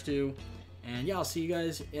qualifiers to. And, yeah, I'll see you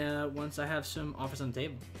guys once I have some offers on the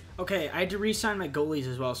table. Okay, I had to re-sign my goalies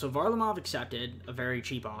as well. So Varlamov accepted a very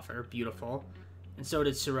cheap offer. Beautiful. And so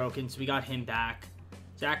did Sorokin, so we got him back.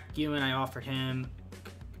 Zach Ewan, I offered him.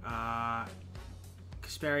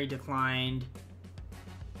 Kasperi declined.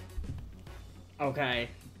 Okay.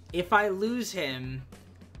 If I lose him,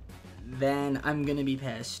 then I'm going to be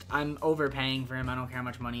pissed. I'm overpaying for him. I don't care how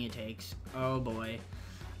much money it takes. Oh, boy.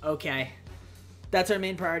 Okay. That's our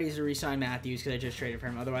main priority, is to re-sign Matthews, because I just traded for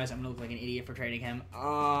him. Otherwise, I'm going to look like an idiot for trading him.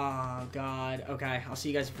 Oh, God. Okay. I'll see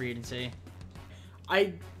you guys in free agency.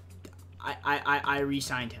 I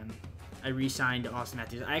re-signed him. I re-signed Austin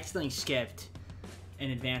Matthews. I accidentally skipped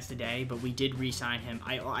in advance today, but we did re-sign him.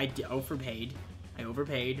 I overpaid. I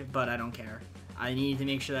overpaid, but I don't care. I needed to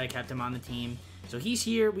make sure that I kept him on the team. So he's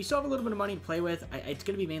here. We still have a little bit of money to play with. It's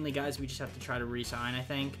going to be mainly guys we just have to try to re-sign, I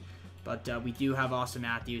think. But we do have Austin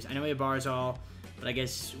Matthews. I know we have Barzal, but I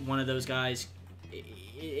guess one of those guys,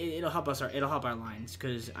 it'll help us. It'll help our lines,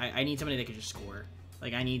 because I need somebody that can just score.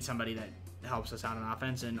 Like, I need somebody that helps us out on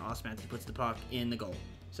offense, and Austin Matthews puts the puck in the goal.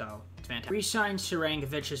 So, it's fantastic. Re-signed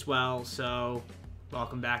Sarangovic as well, so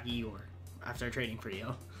welcome back, Eeyore, after trading for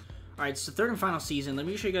you. Alright, so 3rd and final season. Let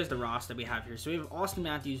me show you guys the roster that we have here. So we have Austin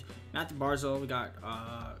Matthews, Matthew Barzal, we got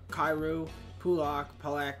Kyrou, Pulak,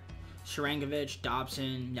 Polak, Sarangovic,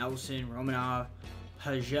 Dobson, Nelson, Romanov,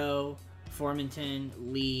 Pajot, Formanton,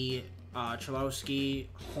 Lee, Cholowski,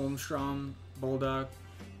 Holmstrom, Bolduc,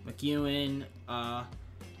 McEwen,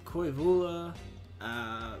 Koivula,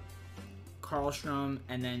 Karlstrom,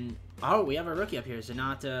 and then, oh, we have our rookie up here,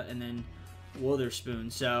 Zanata, and then Witherspoon.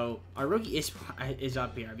 So our rookie is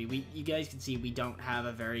up here. I mean, you guys can see we don't have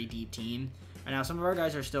a very deep team right now. Some of our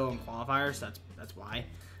guys are still in qualifiers, so that's why.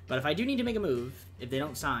 But if I do need to make a move, if they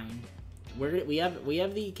don't sign, we have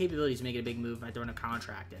the capabilities to make it a big move by throwing a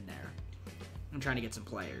contract in there. I'm trying to get some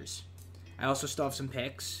players. I also still have some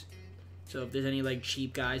picks, so if there's any like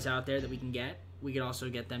cheap guys out there that we can get, we could also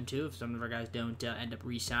get them too if some of our guys don't end up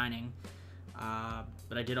re-signing.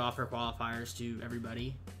 But I did offer qualifiers to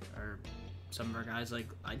everybody, or some of our guys. Like,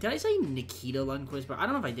 did I say Nikita Lundqvist? But I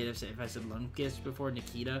don't know if I did. If I said Lundqvist before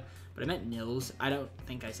Nikita, but I meant Nils. I don't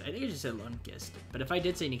think I said. I think I just said Lundqvist. But if I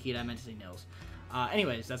did say Nikita, I meant to say Nils.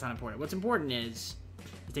 Anyways, that's not important. What's important is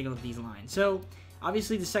take a look at these lines. So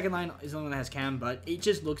obviously the second line is the only one that has Cam, but it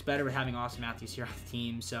just looks better with having Austin Matthews here on the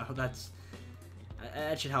team. So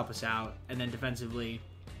that should help us out. And then defensively,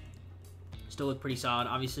 still look pretty solid.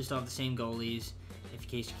 Obviously, still have the same goalies, if in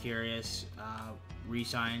case you're curious.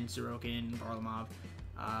 Re-signed Sorokin, Varlamov.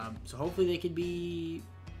 So hopefully they could be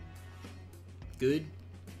good.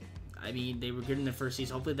 I mean, they were good in their first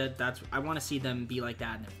season. Hopefully that's I want to see them be like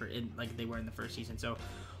that like they were in the first season. So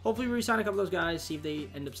hopefully we re-sign a couple of those guys, see if they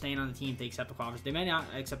end up staying on the team, if they accept the offers. They may not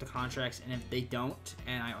accept the contracts, and if they don't,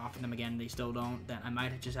 and I offer them again, they still don't, then I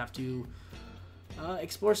might just have to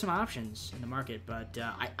explore some options in the market. But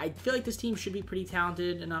I feel like this team should be pretty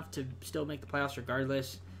talented enough to still make the playoffs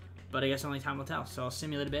regardless. But I guess only time will tell. So I'll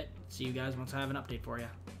simulate a bit. See you guys once I have an update for you.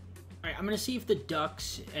 Alright, I'm going to see if the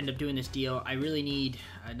Ducks end up doing this deal. I really need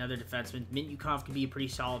another defenseman. Mintyukov could be a pretty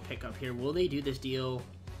solid pickup here. Will they do this deal?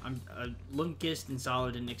 Lundqvist and Salo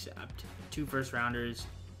didn't accept. 2 first-rounders.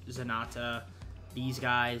 Zanata. These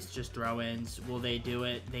guys, just throw-ins. Will they do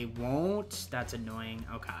it? They won't. That's annoying.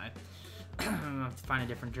 Okay. I'm gonna have to find a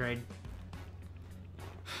different trade.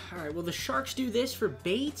 Alright, well, the Sharks do this for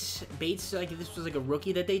Bates. Bates, like, this was like a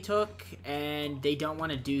rookie that they took, and they don't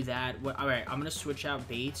want to do that. Alright, I'm going to switch out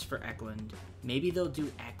Bates for Eklund. Maybe they'll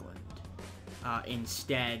do Eklund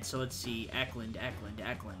instead. So let's see. Eklund.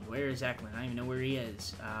 Where is Eklund? I don't even know where he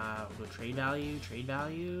is. We'll go trade value.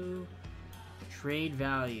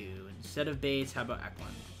 Instead of Bates, how about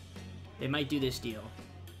Eklund? They might do this deal.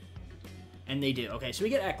 And they do. Okay, so we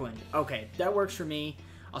get Eklund. Okay, that works for me.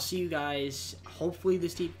 I'll see you guys. Hopefully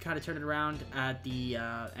this team kind of turn it around at the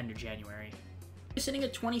end of January. We're sitting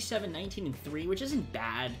at 27, 19, and 3, which isn't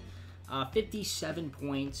bad. 57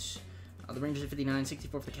 points. The Rangers have 59,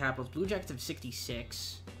 64 for the Capitals. Blue Jackets have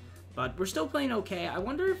 66. But we're still playing okay. I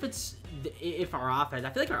wonder if our offense... I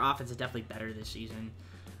feel like our offense is definitely better this season.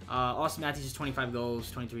 Austin Matthews has 25 goals,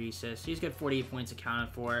 23 assists. He's got 48 points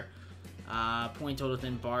accounted for. Point total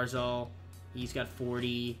within Barzal. He's got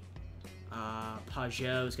 40.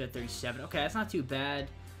 Pajot's got 37. Okay, that's not too bad.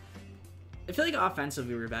 I feel like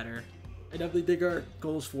offensively we're better. I definitely think our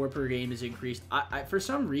goals for per game is increased. For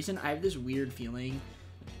some reason, I have this weird feeling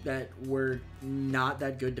that we're not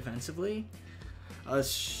that good defensively.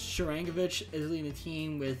 Sharangovich is leading the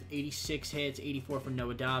team with 86 hits, 84 for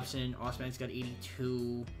Noah Dobson. Osman's got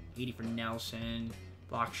 82, 80 for Nelson.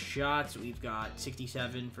 Block shots, we've got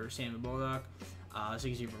 67 for Sam Bolduc,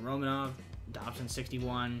 60 for Romanov. Dobson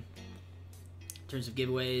 61. In terms of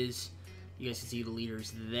giveaways, you guys can see the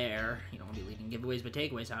leaders there. You don't want to be leading giveaways, but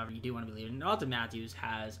takeaways, however, you do want to be leading. Austin Matthews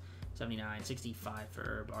has 79, 65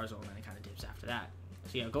 for Barzal, and then it kind of dips after that.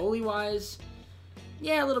 So yeah, goalie-wise,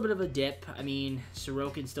 yeah, a little bit of a dip. I mean,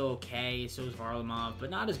 Sorokin's still okay, so is Varlamov, but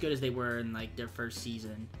not as good as they were in, like, their first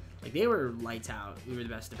season. Like, they were lights out. We were the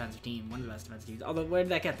best defensive team, one of the best defensive teams. Although, where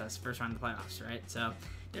did that get us? First round of the playoffs, right? So,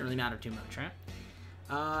 it didn't really matter too much, right?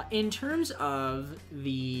 In terms of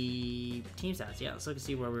the team stats, yeah, let's look and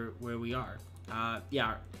see where we are.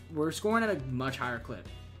 Yeah, we're scoring at a much higher clip.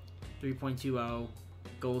 3.20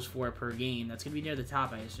 goals for per game. That's going to be near the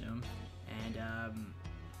top, I assume. And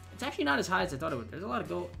it's actually not as high as I thought it would. There's a lot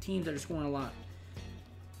of teams that are scoring a lot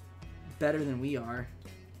better than we are.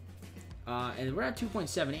 And we're at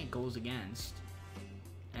 2.78 goals against.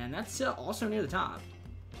 And that's also near the top.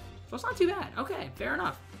 So it's not too bad. Okay, fair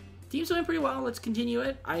enough. Team's doing pretty well. Let's continue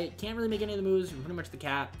it. I can't really make any of the moves. We're pretty much the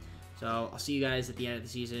cap. So I'll see you guys at the end of the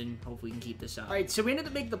season. Hopefully we can keep this up. All right, so we ended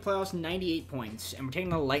up making the playoffs 98 points. And we're taking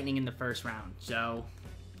the Lightning in the first round. So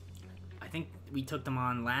I think we took them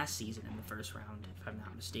on last season in the first round, if I'm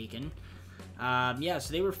not mistaken. Yeah,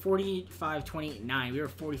 so they were 45-29. We were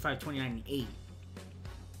 45-29-8.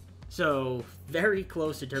 So very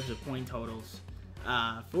close in terms of point totals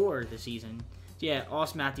for the season. So yeah,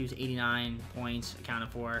 Austin Matthews, 89 points accounted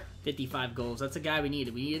for, 55 goals. That's the guy we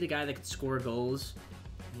needed. We needed a guy that could score goals.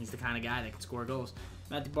 He's the kind of guy that can score goals.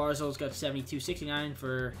 Matthew Barzal's got 72, 69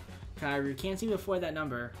 for Kyrie. Can't seem to afford that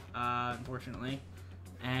number, unfortunately.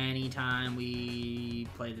 Anytime we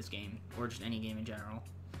play this game, or just any game in general.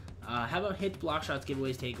 How about hits, block shots,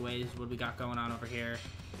 giveaways, takeaways? What do we got going on over here?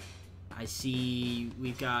 I see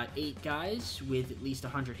we've got 8 guys with at least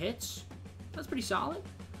 100 hits. That's pretty solid.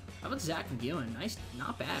 How about Zach McGeown? Nice,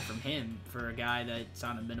 not bad from him for a guy that's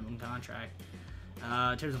on a minimum contract.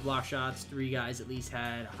 In terms of block shots, 3 guys at least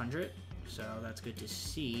had 100, so that's good to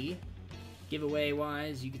see.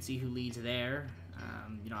 Giveaway-wise, you can see who leads there.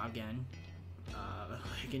 You know, again,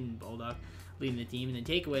 again, Bolduc leading the team. And then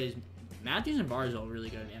takeaways, Matthews and Barzal really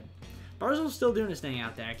good, man. Barzal's still doing his thing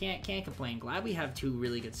out there. I can't complain. Glad we have 2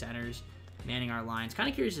 really good centers manning our lines. Kind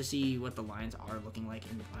of curious to see what the lines are looking like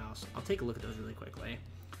in the playoffs. I'll take a look at those really quickly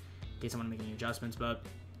in case I want to make any adjustments. But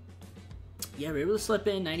yeah, we were able to slip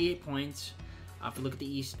in 98 points. If we look at the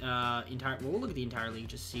East, we'll look at the entire league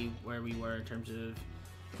just to see where we were in terms of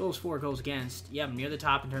goals for, goals against. Yeah, I'm near the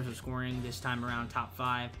top in terms of scoring this time around, top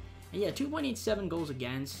 5. And yeah, 2.87 goals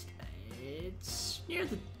against. It's near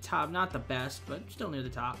the top, not the best, but still near the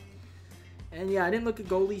top. And yeah, I didn't look at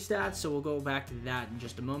goalie stats, so we'll go back to that in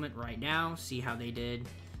just a moment right now, see how they did. I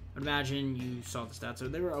would imagine you saw the stats, so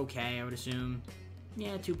they were okay, I would assume.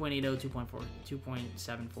 Yeah, 2.80, 2.4,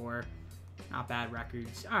 2.74. Not bad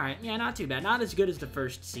records. Alright, yeah, not too bad. Not as good as the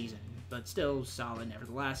first season, but still solid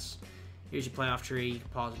nevertheless. Here's your playoff tree. You can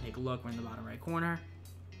pause and take a look. We're in the bottom right corner.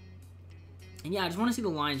 And yeah, I just want to see the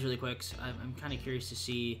lines really quick. So I'm kind of curious to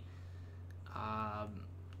see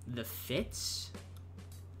the fits.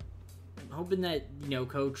 I'm hoping that, you know,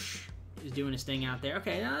 Coach is doing his thing out there.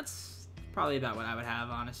 Okay, that's probably about what I would have,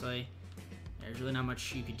 honestly. There's really not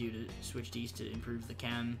much you could do to switch these to improve the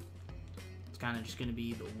chem. Let's kind of just going to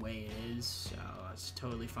be the way it is. So that's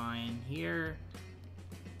totally fine here.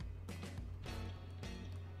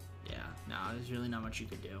 Yeah, no, there's really not much you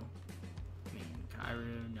could do. I mean, Cairo,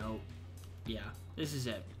 nope. Yeah, this is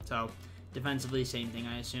it. So defensively, same thing,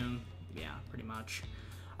 I assume. Yeah, pretty much.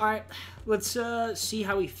 All right, let's see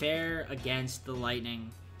how we fare against the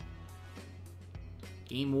Lightning.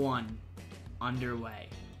 Game 1 underway.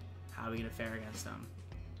 How are we going to fare against them?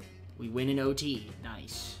 We win in OT.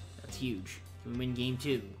 Nice. That's huge. We win game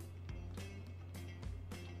 2.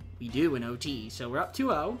 We do in OT. So we're up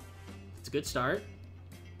 2-0. It's a good start.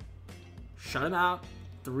 Shut them out.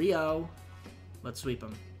 3-0. Let's sweep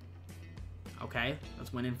them. Okay.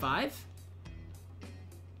 Let's win in 5.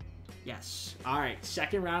 Yes. All right.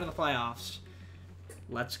 Second round of the playoffs.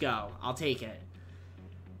 Let's go. I'll take it.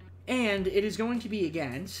 And it is going to be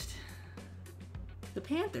against the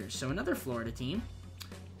Panthers. So another Florida team.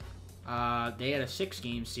 They had a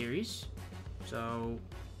 6-game series. So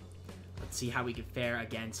let's see how we could fare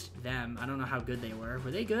against them. I don't know how good they were.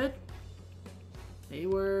 Were they good? They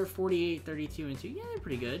were 48, 32, and 2. Yeah, they're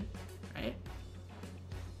pretty good, right?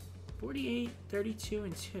 48, 32,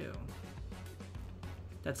 and 2.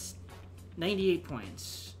 That's 98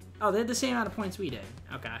 points. Oh, they had the same amount of points we did.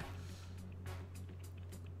 Okay.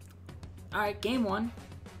 All right, game 1.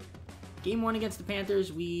 Game 1 against the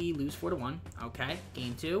Panthers, we lose 4-1. Okay,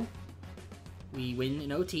 game 2. We win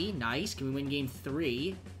in OT. Nice. Can we win game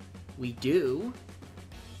 3? We do.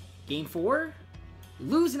 Game 4?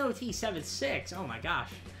 Lose in OT 7-6. Oh my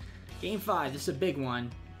gosh. Game 5. This is a big one.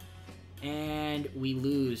 And we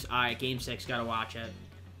lose. Alright, game 6. Gotta watch it.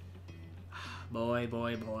 Boy,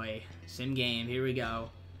 boy, boy. Sim game. Here we go.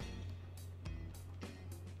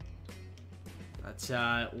 Let's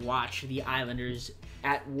watch the Islanders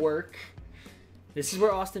at work. This is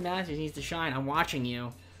where Austin Matthews needs to shine. I'm watching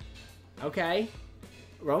you. Okay.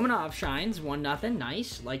 Romanov shines. 1-0.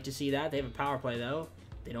 Nice. Like to see that. They have a power play, though.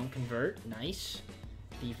 They don't convert. Nice.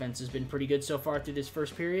 Defense has been pretty good so far through this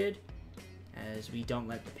first period, as we don't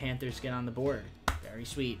let the Panthers get on the board. Very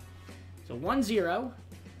sweet. So 1-0.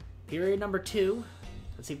 Period number 2.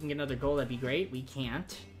 Let's see if we can get another goal. That'd be great. We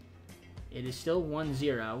can't. It is still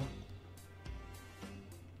 1-0.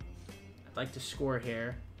 I'd like to score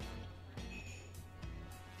here.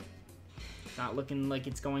 Not looking like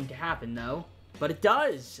it's going to happen, though. But it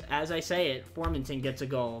does. As I say it, Formanton gets a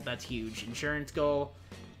goal. That's huge. Insurance goal.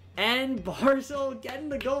 And Barzal getting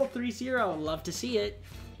the goal, 3-0. Love to see it.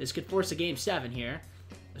 This could force a game 7 here,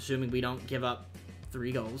 assuming we don't give up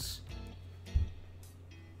 3 goals.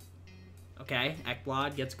 Okay,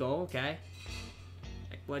 Ekblad gets a goal. Okay.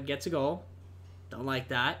 Ekblad gets a goal. Don't like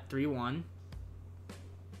that. 3-1.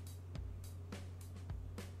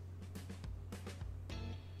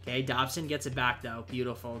 Okay, Dobson gets it back, though.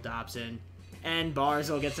 Beautiful, Dobson. And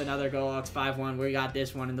Barzal gets another goal. It's 5-1. We got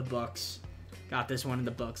this one in the books. Got this one in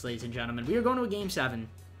the books, ladies and gentlemen. We are going to a game 7.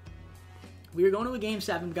 We are going to a game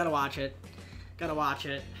 7. Gotta watch it. Gotta watch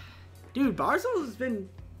it. Dude, Barzal has been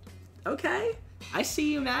okay. I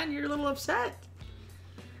see you, man. You're a little upset.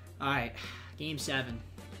 All right, game 7.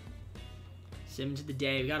 Sim to the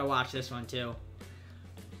day. We gotta watch this one, too.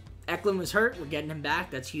 Eklund was hurt. We're getting him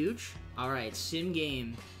back. That's huge. All right, sim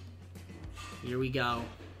game. Here we go.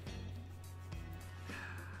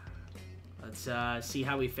 Let's see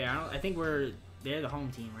how we fare. I think they're the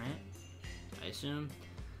home team, right? I assume.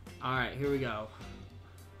 All right, here we go.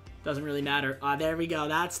 Doesn't really matter. There we go.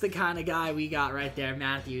 That's the kind of guy we got right there.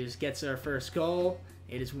 Matthews gets our first goal.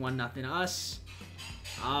 It is 1-0 us.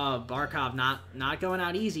 Oh, Barkov not going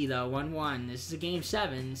out easy, though. 1-1. This is a game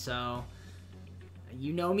 7, so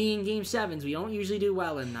you know me in game 7s. We don't usually do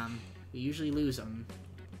well in them. We usually lose them.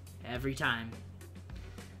 Every time.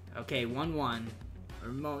 Okay, 1-1.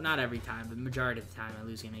 Or not every time, but the majority of the time I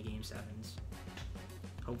lose in game 7s.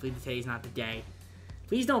 Hopefully today's not the day.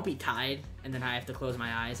 Please don't be tied, and then I have to close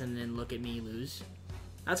my eyes and then look at me lose.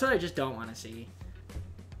 That's what I just don't want to see.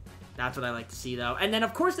 That's what I like to see, though. And then,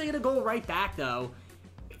 of course, they get a goal right back, though.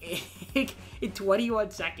 In 21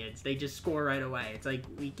 seconds, they just score right away. It's like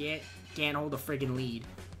we can't hold a friggin' lead.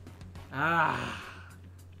 Ah.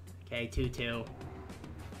 Okay, 2-2.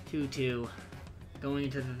 2-2. Going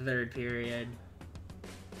into the third period.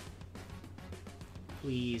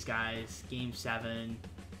 Please, guys. Game 7.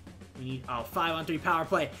 We need... Oh, 5-on-3 power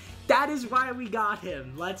play. That is why we got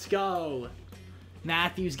him. Let's go.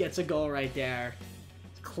 Matthews gets a goal right there.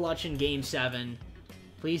 Clutch in game 7.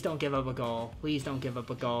 Please don't give up a goal. Please don't give up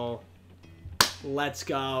a goal. Let's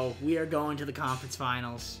go. We are going to the conference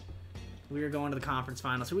finals. We are going to the conference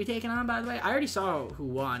finals. Who are we taking on, by the way? I already saw who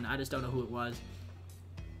won. I just don't know who it was.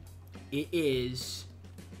 It is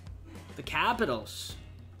the Capitals.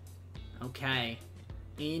 Okay.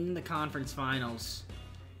 In the conference finals,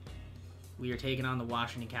 we are taking on the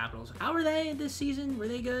Washington Capitals. How were they this season? Were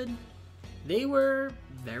they good? They were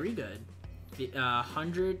very good.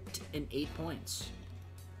 108 points.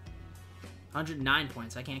 109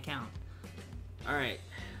 points. I can't count. All right.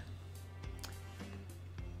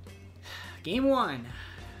 Game 1.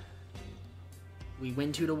 We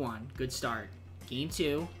win 2-1. Good start. Game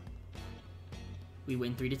 2. We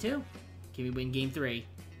win 3-2. Can we win Game 3?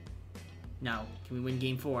 No. Can we win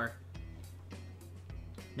Game 4?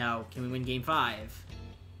 No. Can we win Game 5?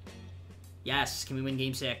 Yes. Can we win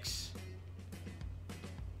Game 6?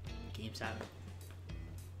 Game 7.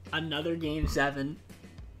 Another Game 7.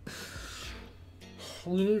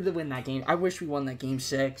 We needed to win that game. I wish we won that Game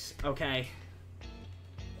 6. Okay.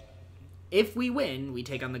 If we win, we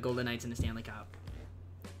take on the Golden Knights in the Stanley Cup.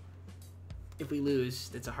 If we lose,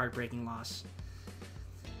 it's a heartbreaking loss.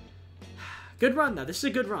 Good run though. This is a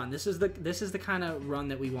good run. This is the kind of run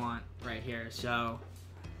that we want right here. So,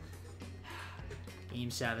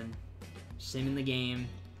 Game 7, sim in the game.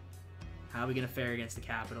 How are we gonna fare against the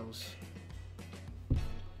Capitals?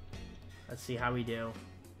 Let's see how we do.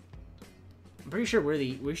 I'm pretty sure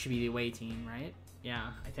we should be the away team, right?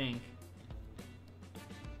 Yeah, I think.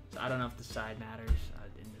 So I don't know if the side matters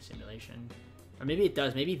in the simulation, or maybe it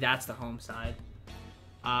does. Maybe that's the home side,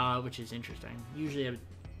 which is interesting. Usually, I would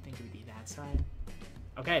think it would be that side.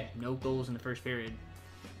 Okay, no goals in the first period.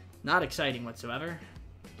 Not exciting whatsoever.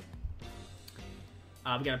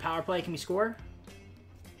 We got a power play. Can we score?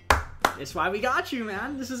 That's why we got you,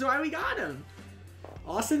 man. This is why we got him.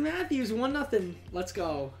 Austin Matthews, 1-0. Let's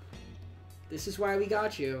go. This is why we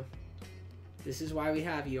got you. This is why we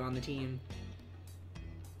have you on the team.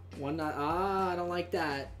 1-0. I don't like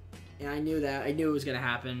that. Yeah, I knew that. I knew it was going to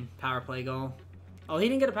happen. Power play goal. Oh, he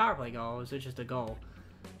didn't get a power play goal. It was just a goal.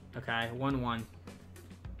 Okay, 1-1.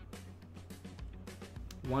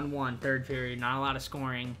 1-1, third period. Not a lot of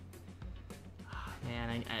scoring. Oh,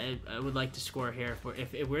 man, I would like to score here.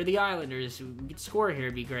 If we're the Islanders, we could score here.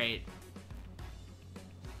 It'd be great.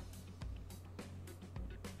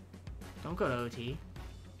 Don't go to OT.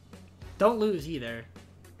 Don't lose either.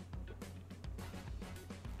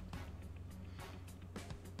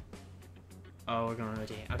 Oh, we're going to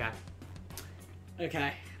OT. Okay.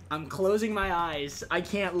 Okay. I'm closing my eyes. I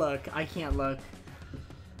can't look. I can't look.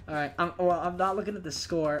 Alright. I'm not looking at the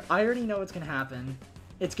score. I already know what's going to happen.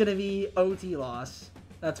 It's going to be OT loss.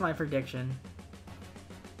 That's my prediction.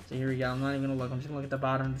 So here we go. I'm not even going to look. I'm just going to look at the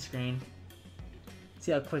bottom of the screen.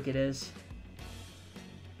 See how quick it is.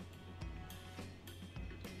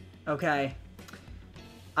 Okay.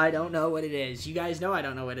 I don't know what it is. You guys know I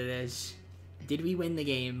don't know what it is. Did we win the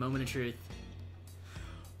game? Moment of truth.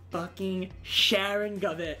 Fucking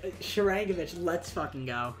Sharangovich. Let's fucking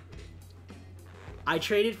go. I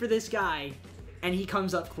traded for this guy, and he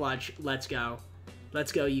comes up clutch. Let's go.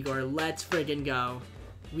 Let's go, Igor. Let's friggin' go.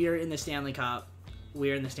 We are in the Stanley Cup.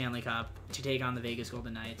 We are in the Stanley Cup to take on the Vegas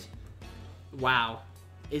Golden Knights. Wow.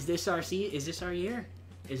 Is this our Is this our year?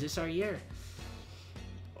 Is this our year?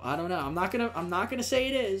 I don't know. I'm not gonna say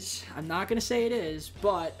it is. I'm not gonna say it is,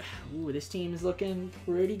 but ooh, this team is looking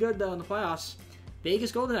pretty good though in the playoffs.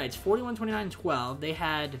 Vegas Golden Knights, 41-29-12. They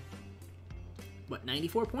had what,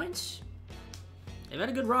 94 points? They've had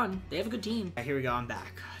a good run. They have a good team. Right, here we go. I'm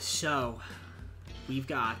back. So we've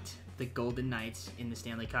got the Golden Knights in the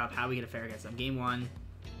Stanley Cup. How are we gonna fare against them? Game 1,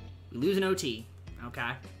 we lose an OT.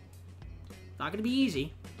 Okay, not gonna be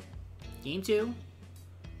easy. Game 2,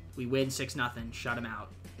 we win 6-0. Shut them out.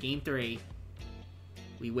 Game 3,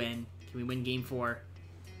 we win. Can we win Game 4?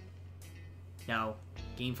 No.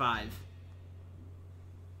 Game 5,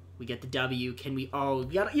 we get the W. Can we? Oh,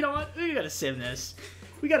 we gotta. You know what? We gotta sim this.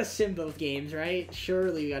 We gotta sim both games, right?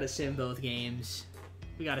 Surely we gotta sim both games.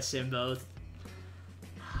 We gotta sim both.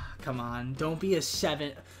 Come on, don't be a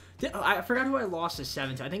 7. I forgot who I lost a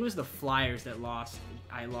 7 to. I think it was the Flyers that lost.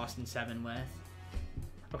 I lost in 7 with.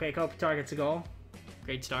 Okay, Kopitar targets a goal.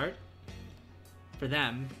 Great start. For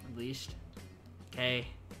them, at least. Okay.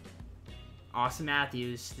 Austin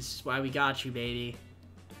Matthews. This is why we got you, baby.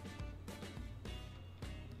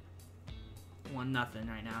 1-0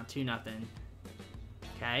 right now. 2-0.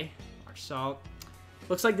 Okay. Marcel.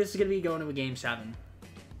 Looks like this is going to be going to a Game 7.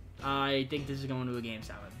 I think this is going to a Game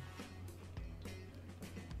 7.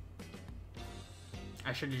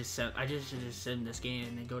 I should have just said. I just should just send this game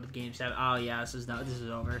and then go to the Game 7. Oh yeah, this is over. This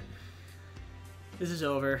is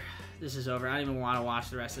over. This is over. I don't even want to watch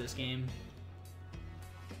the rest of this game.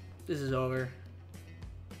 This is over.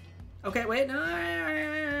 Okay, wait, no.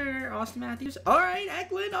 Austin Matthews. All right,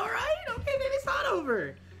 Eklund. All right. Okay, maybe it's not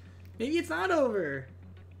over. Maybe it's not over.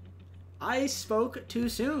 I spoke too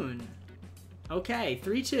soon. Okay,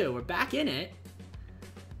 3-2. We're back in it.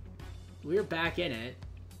 We're back in it.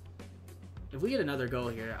 If we get another goal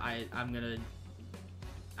here, I'm gonna...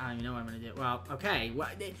 I don't even know what I'm gonna do. Well, okay. Well,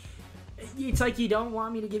 it's like you don't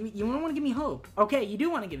want me to give me... You don't want to give me hope. Okay, you do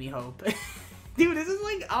want to give me hope. Dude, this is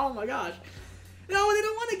like... Oh my gosh. No, they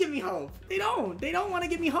don't want to give me hope. They don't. They don't want to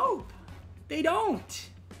give me hope. They don't.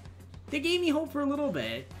 They gave me hope for a little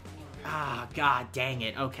bit. Ah, god dang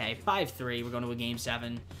it. Okay, 5-3. We're going to a game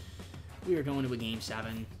 7. We are going to a game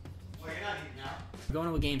 7. Well, you're not eating now. We're going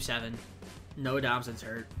to a game 7. Noah Dobson's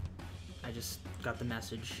hurt. I just got the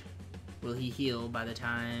message. Will he heal by the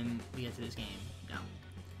time we get to this game? No.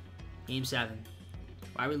 Game 7.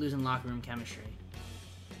 Why are we losing locker room chemistry?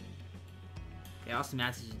 Okay, Austin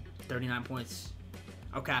Matthews, 39 points.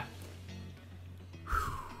 Okay.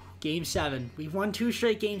 Whew. Game 7. We've won 2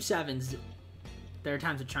 straight game 7s. There are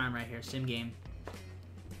times to chime right here. Sim game.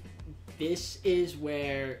 This is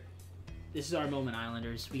where... This is our moment,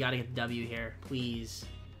 Islanders. We got to get the W here. Please.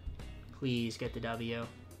 Please get the W.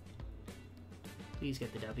 Please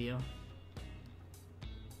get the W.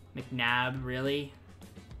 McNabb, really?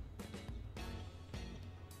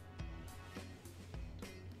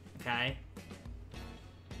 Okay.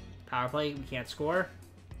 Power play, we can't score.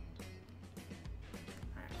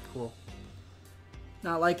 Alright, cool.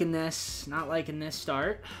 Not liking this. Not liking this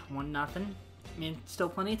start. 1-0. I mean, still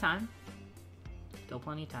plenty of time. Still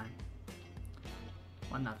plenty of time.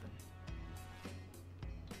 1-0. Let's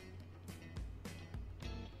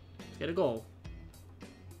get a goal.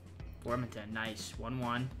 Formanton, nice.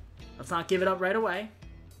 1-1. Let's not give it up right away.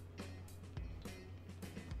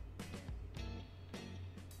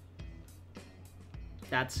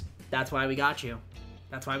 That's why we got you.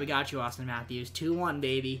 That's why we got you, Austin Matthews. 2-1,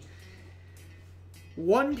 baby.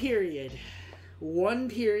 One period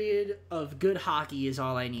of good hockey is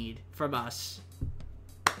all I need from us.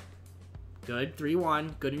 Good.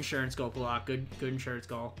 3-1. Good insurance goal, Pulak. Good insurance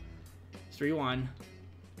goal. 3-1.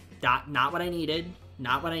 Not what I needed.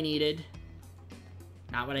 Not what I needed.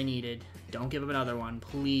 Not what I needed. Don't give up another one.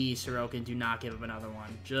 Please, Sorokin, do not give up another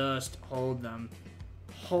one. Just hold them.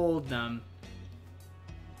 Hold them.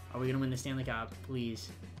 Are we going to win the Stanley Cup? Please.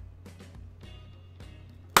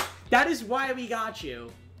 That is why we got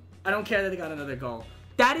you. I don't care that they got another goal.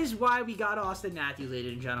 That is why we got Austin Matthews,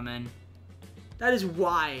 ladies and gentlemen. That is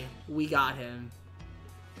why we got him.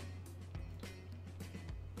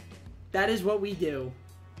 That is what we do.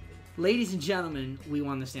 Ladies and gentlemen, we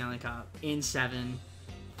won the Stanley Cup in 7.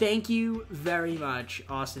 Thank you very much,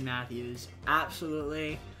 Austin Matthews.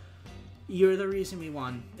 Absolutely. You're the reason we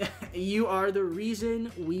won. You are the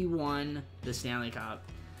reason we won the Stanley Cup.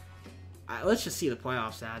 Let's just see the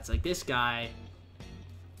playoff stats. Like, this guy,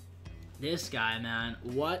 man,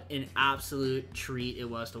 what an absolute treat it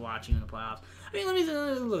was to watch you in the playoffs. I mean,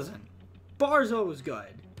 listen. Barzal was good.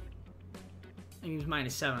 I mean, he was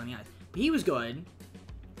 -7 on the ice. But he was good.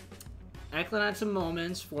 Eklund had some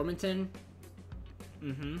moments. Formanton.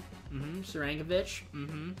 Sarangovic.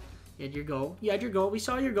 You had your goal. You had your goal. We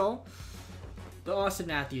saw your goal. But Austin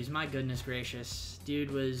Matthews, my goodness gracious. Dude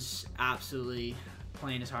was absolutely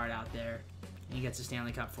playing his heart out there. And he gets the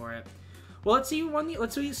Stanley Cup for it. Well, let's see who won the,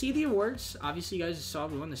 let's see the awards. Obviously, you guys saw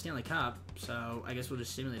we won the Stanley Cup. So I guess we'll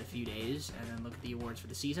just simulate a few days and then look at the awards for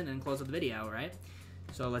the season and close out the video, right?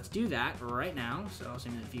 So let's do that right now. So I'll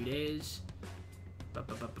simulate a few days.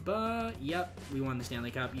 Yep, we won the Stanley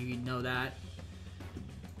Cup. You know that.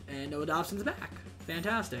 And Noah Dobson's back.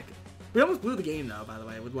 Fantastic. We almost blew the game, though, by the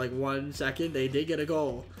way. With, like, 1 second, they did get a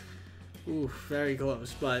goal. Oof, very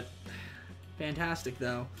close. But fantastic,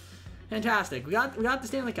 though. Fantastic. We got the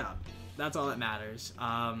Stanley Cup. That's all that matters.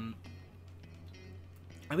 And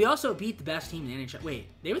we also beat the best team in the NHL. Wait,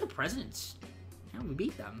 they were the Presidents. Yeah, we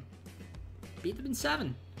beat them. Beat them in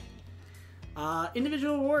 7.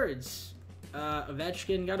 Individual awards.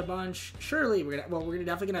 Ovechkin got a bunch. Surely we're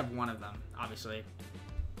definitely gonna have one of them. Obviously,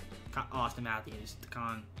 Austin Matthews, the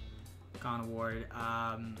Con Award.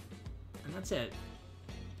 And that's it.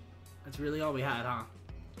 That's really all we had, huh?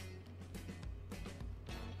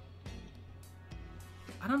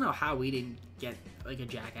 I don't know how we didn't get like a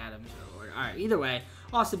Jack Adams award. All right, either way,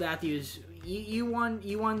 Austin Matthews, you won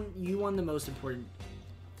the most important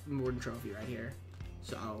trophy right here.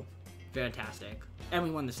 So fantastic, and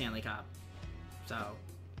we won the Stanley Cup. So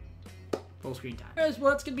full screen time. Anyways,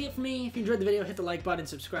 well, that's gonna be it for me. If you enjoyed the video, hit the like button,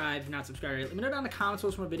 subscribe. If you're not subscribed, let me know down in the comments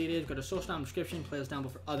what more video it is. Go to social down in the description, playlist down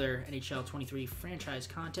below for other NHL 23 franchise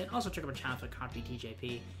content. Also check out my channel for Contra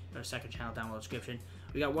TJP. Go to second channel down below in the description.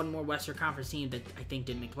 We got one more Western Conference team that I think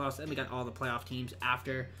didn't make the playoffs. Then we got all the playoff teams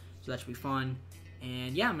after, so that should be fun.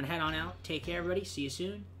 And yeah, I'm gonna head on out. Take care, everybody. See you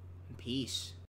soon. And peace.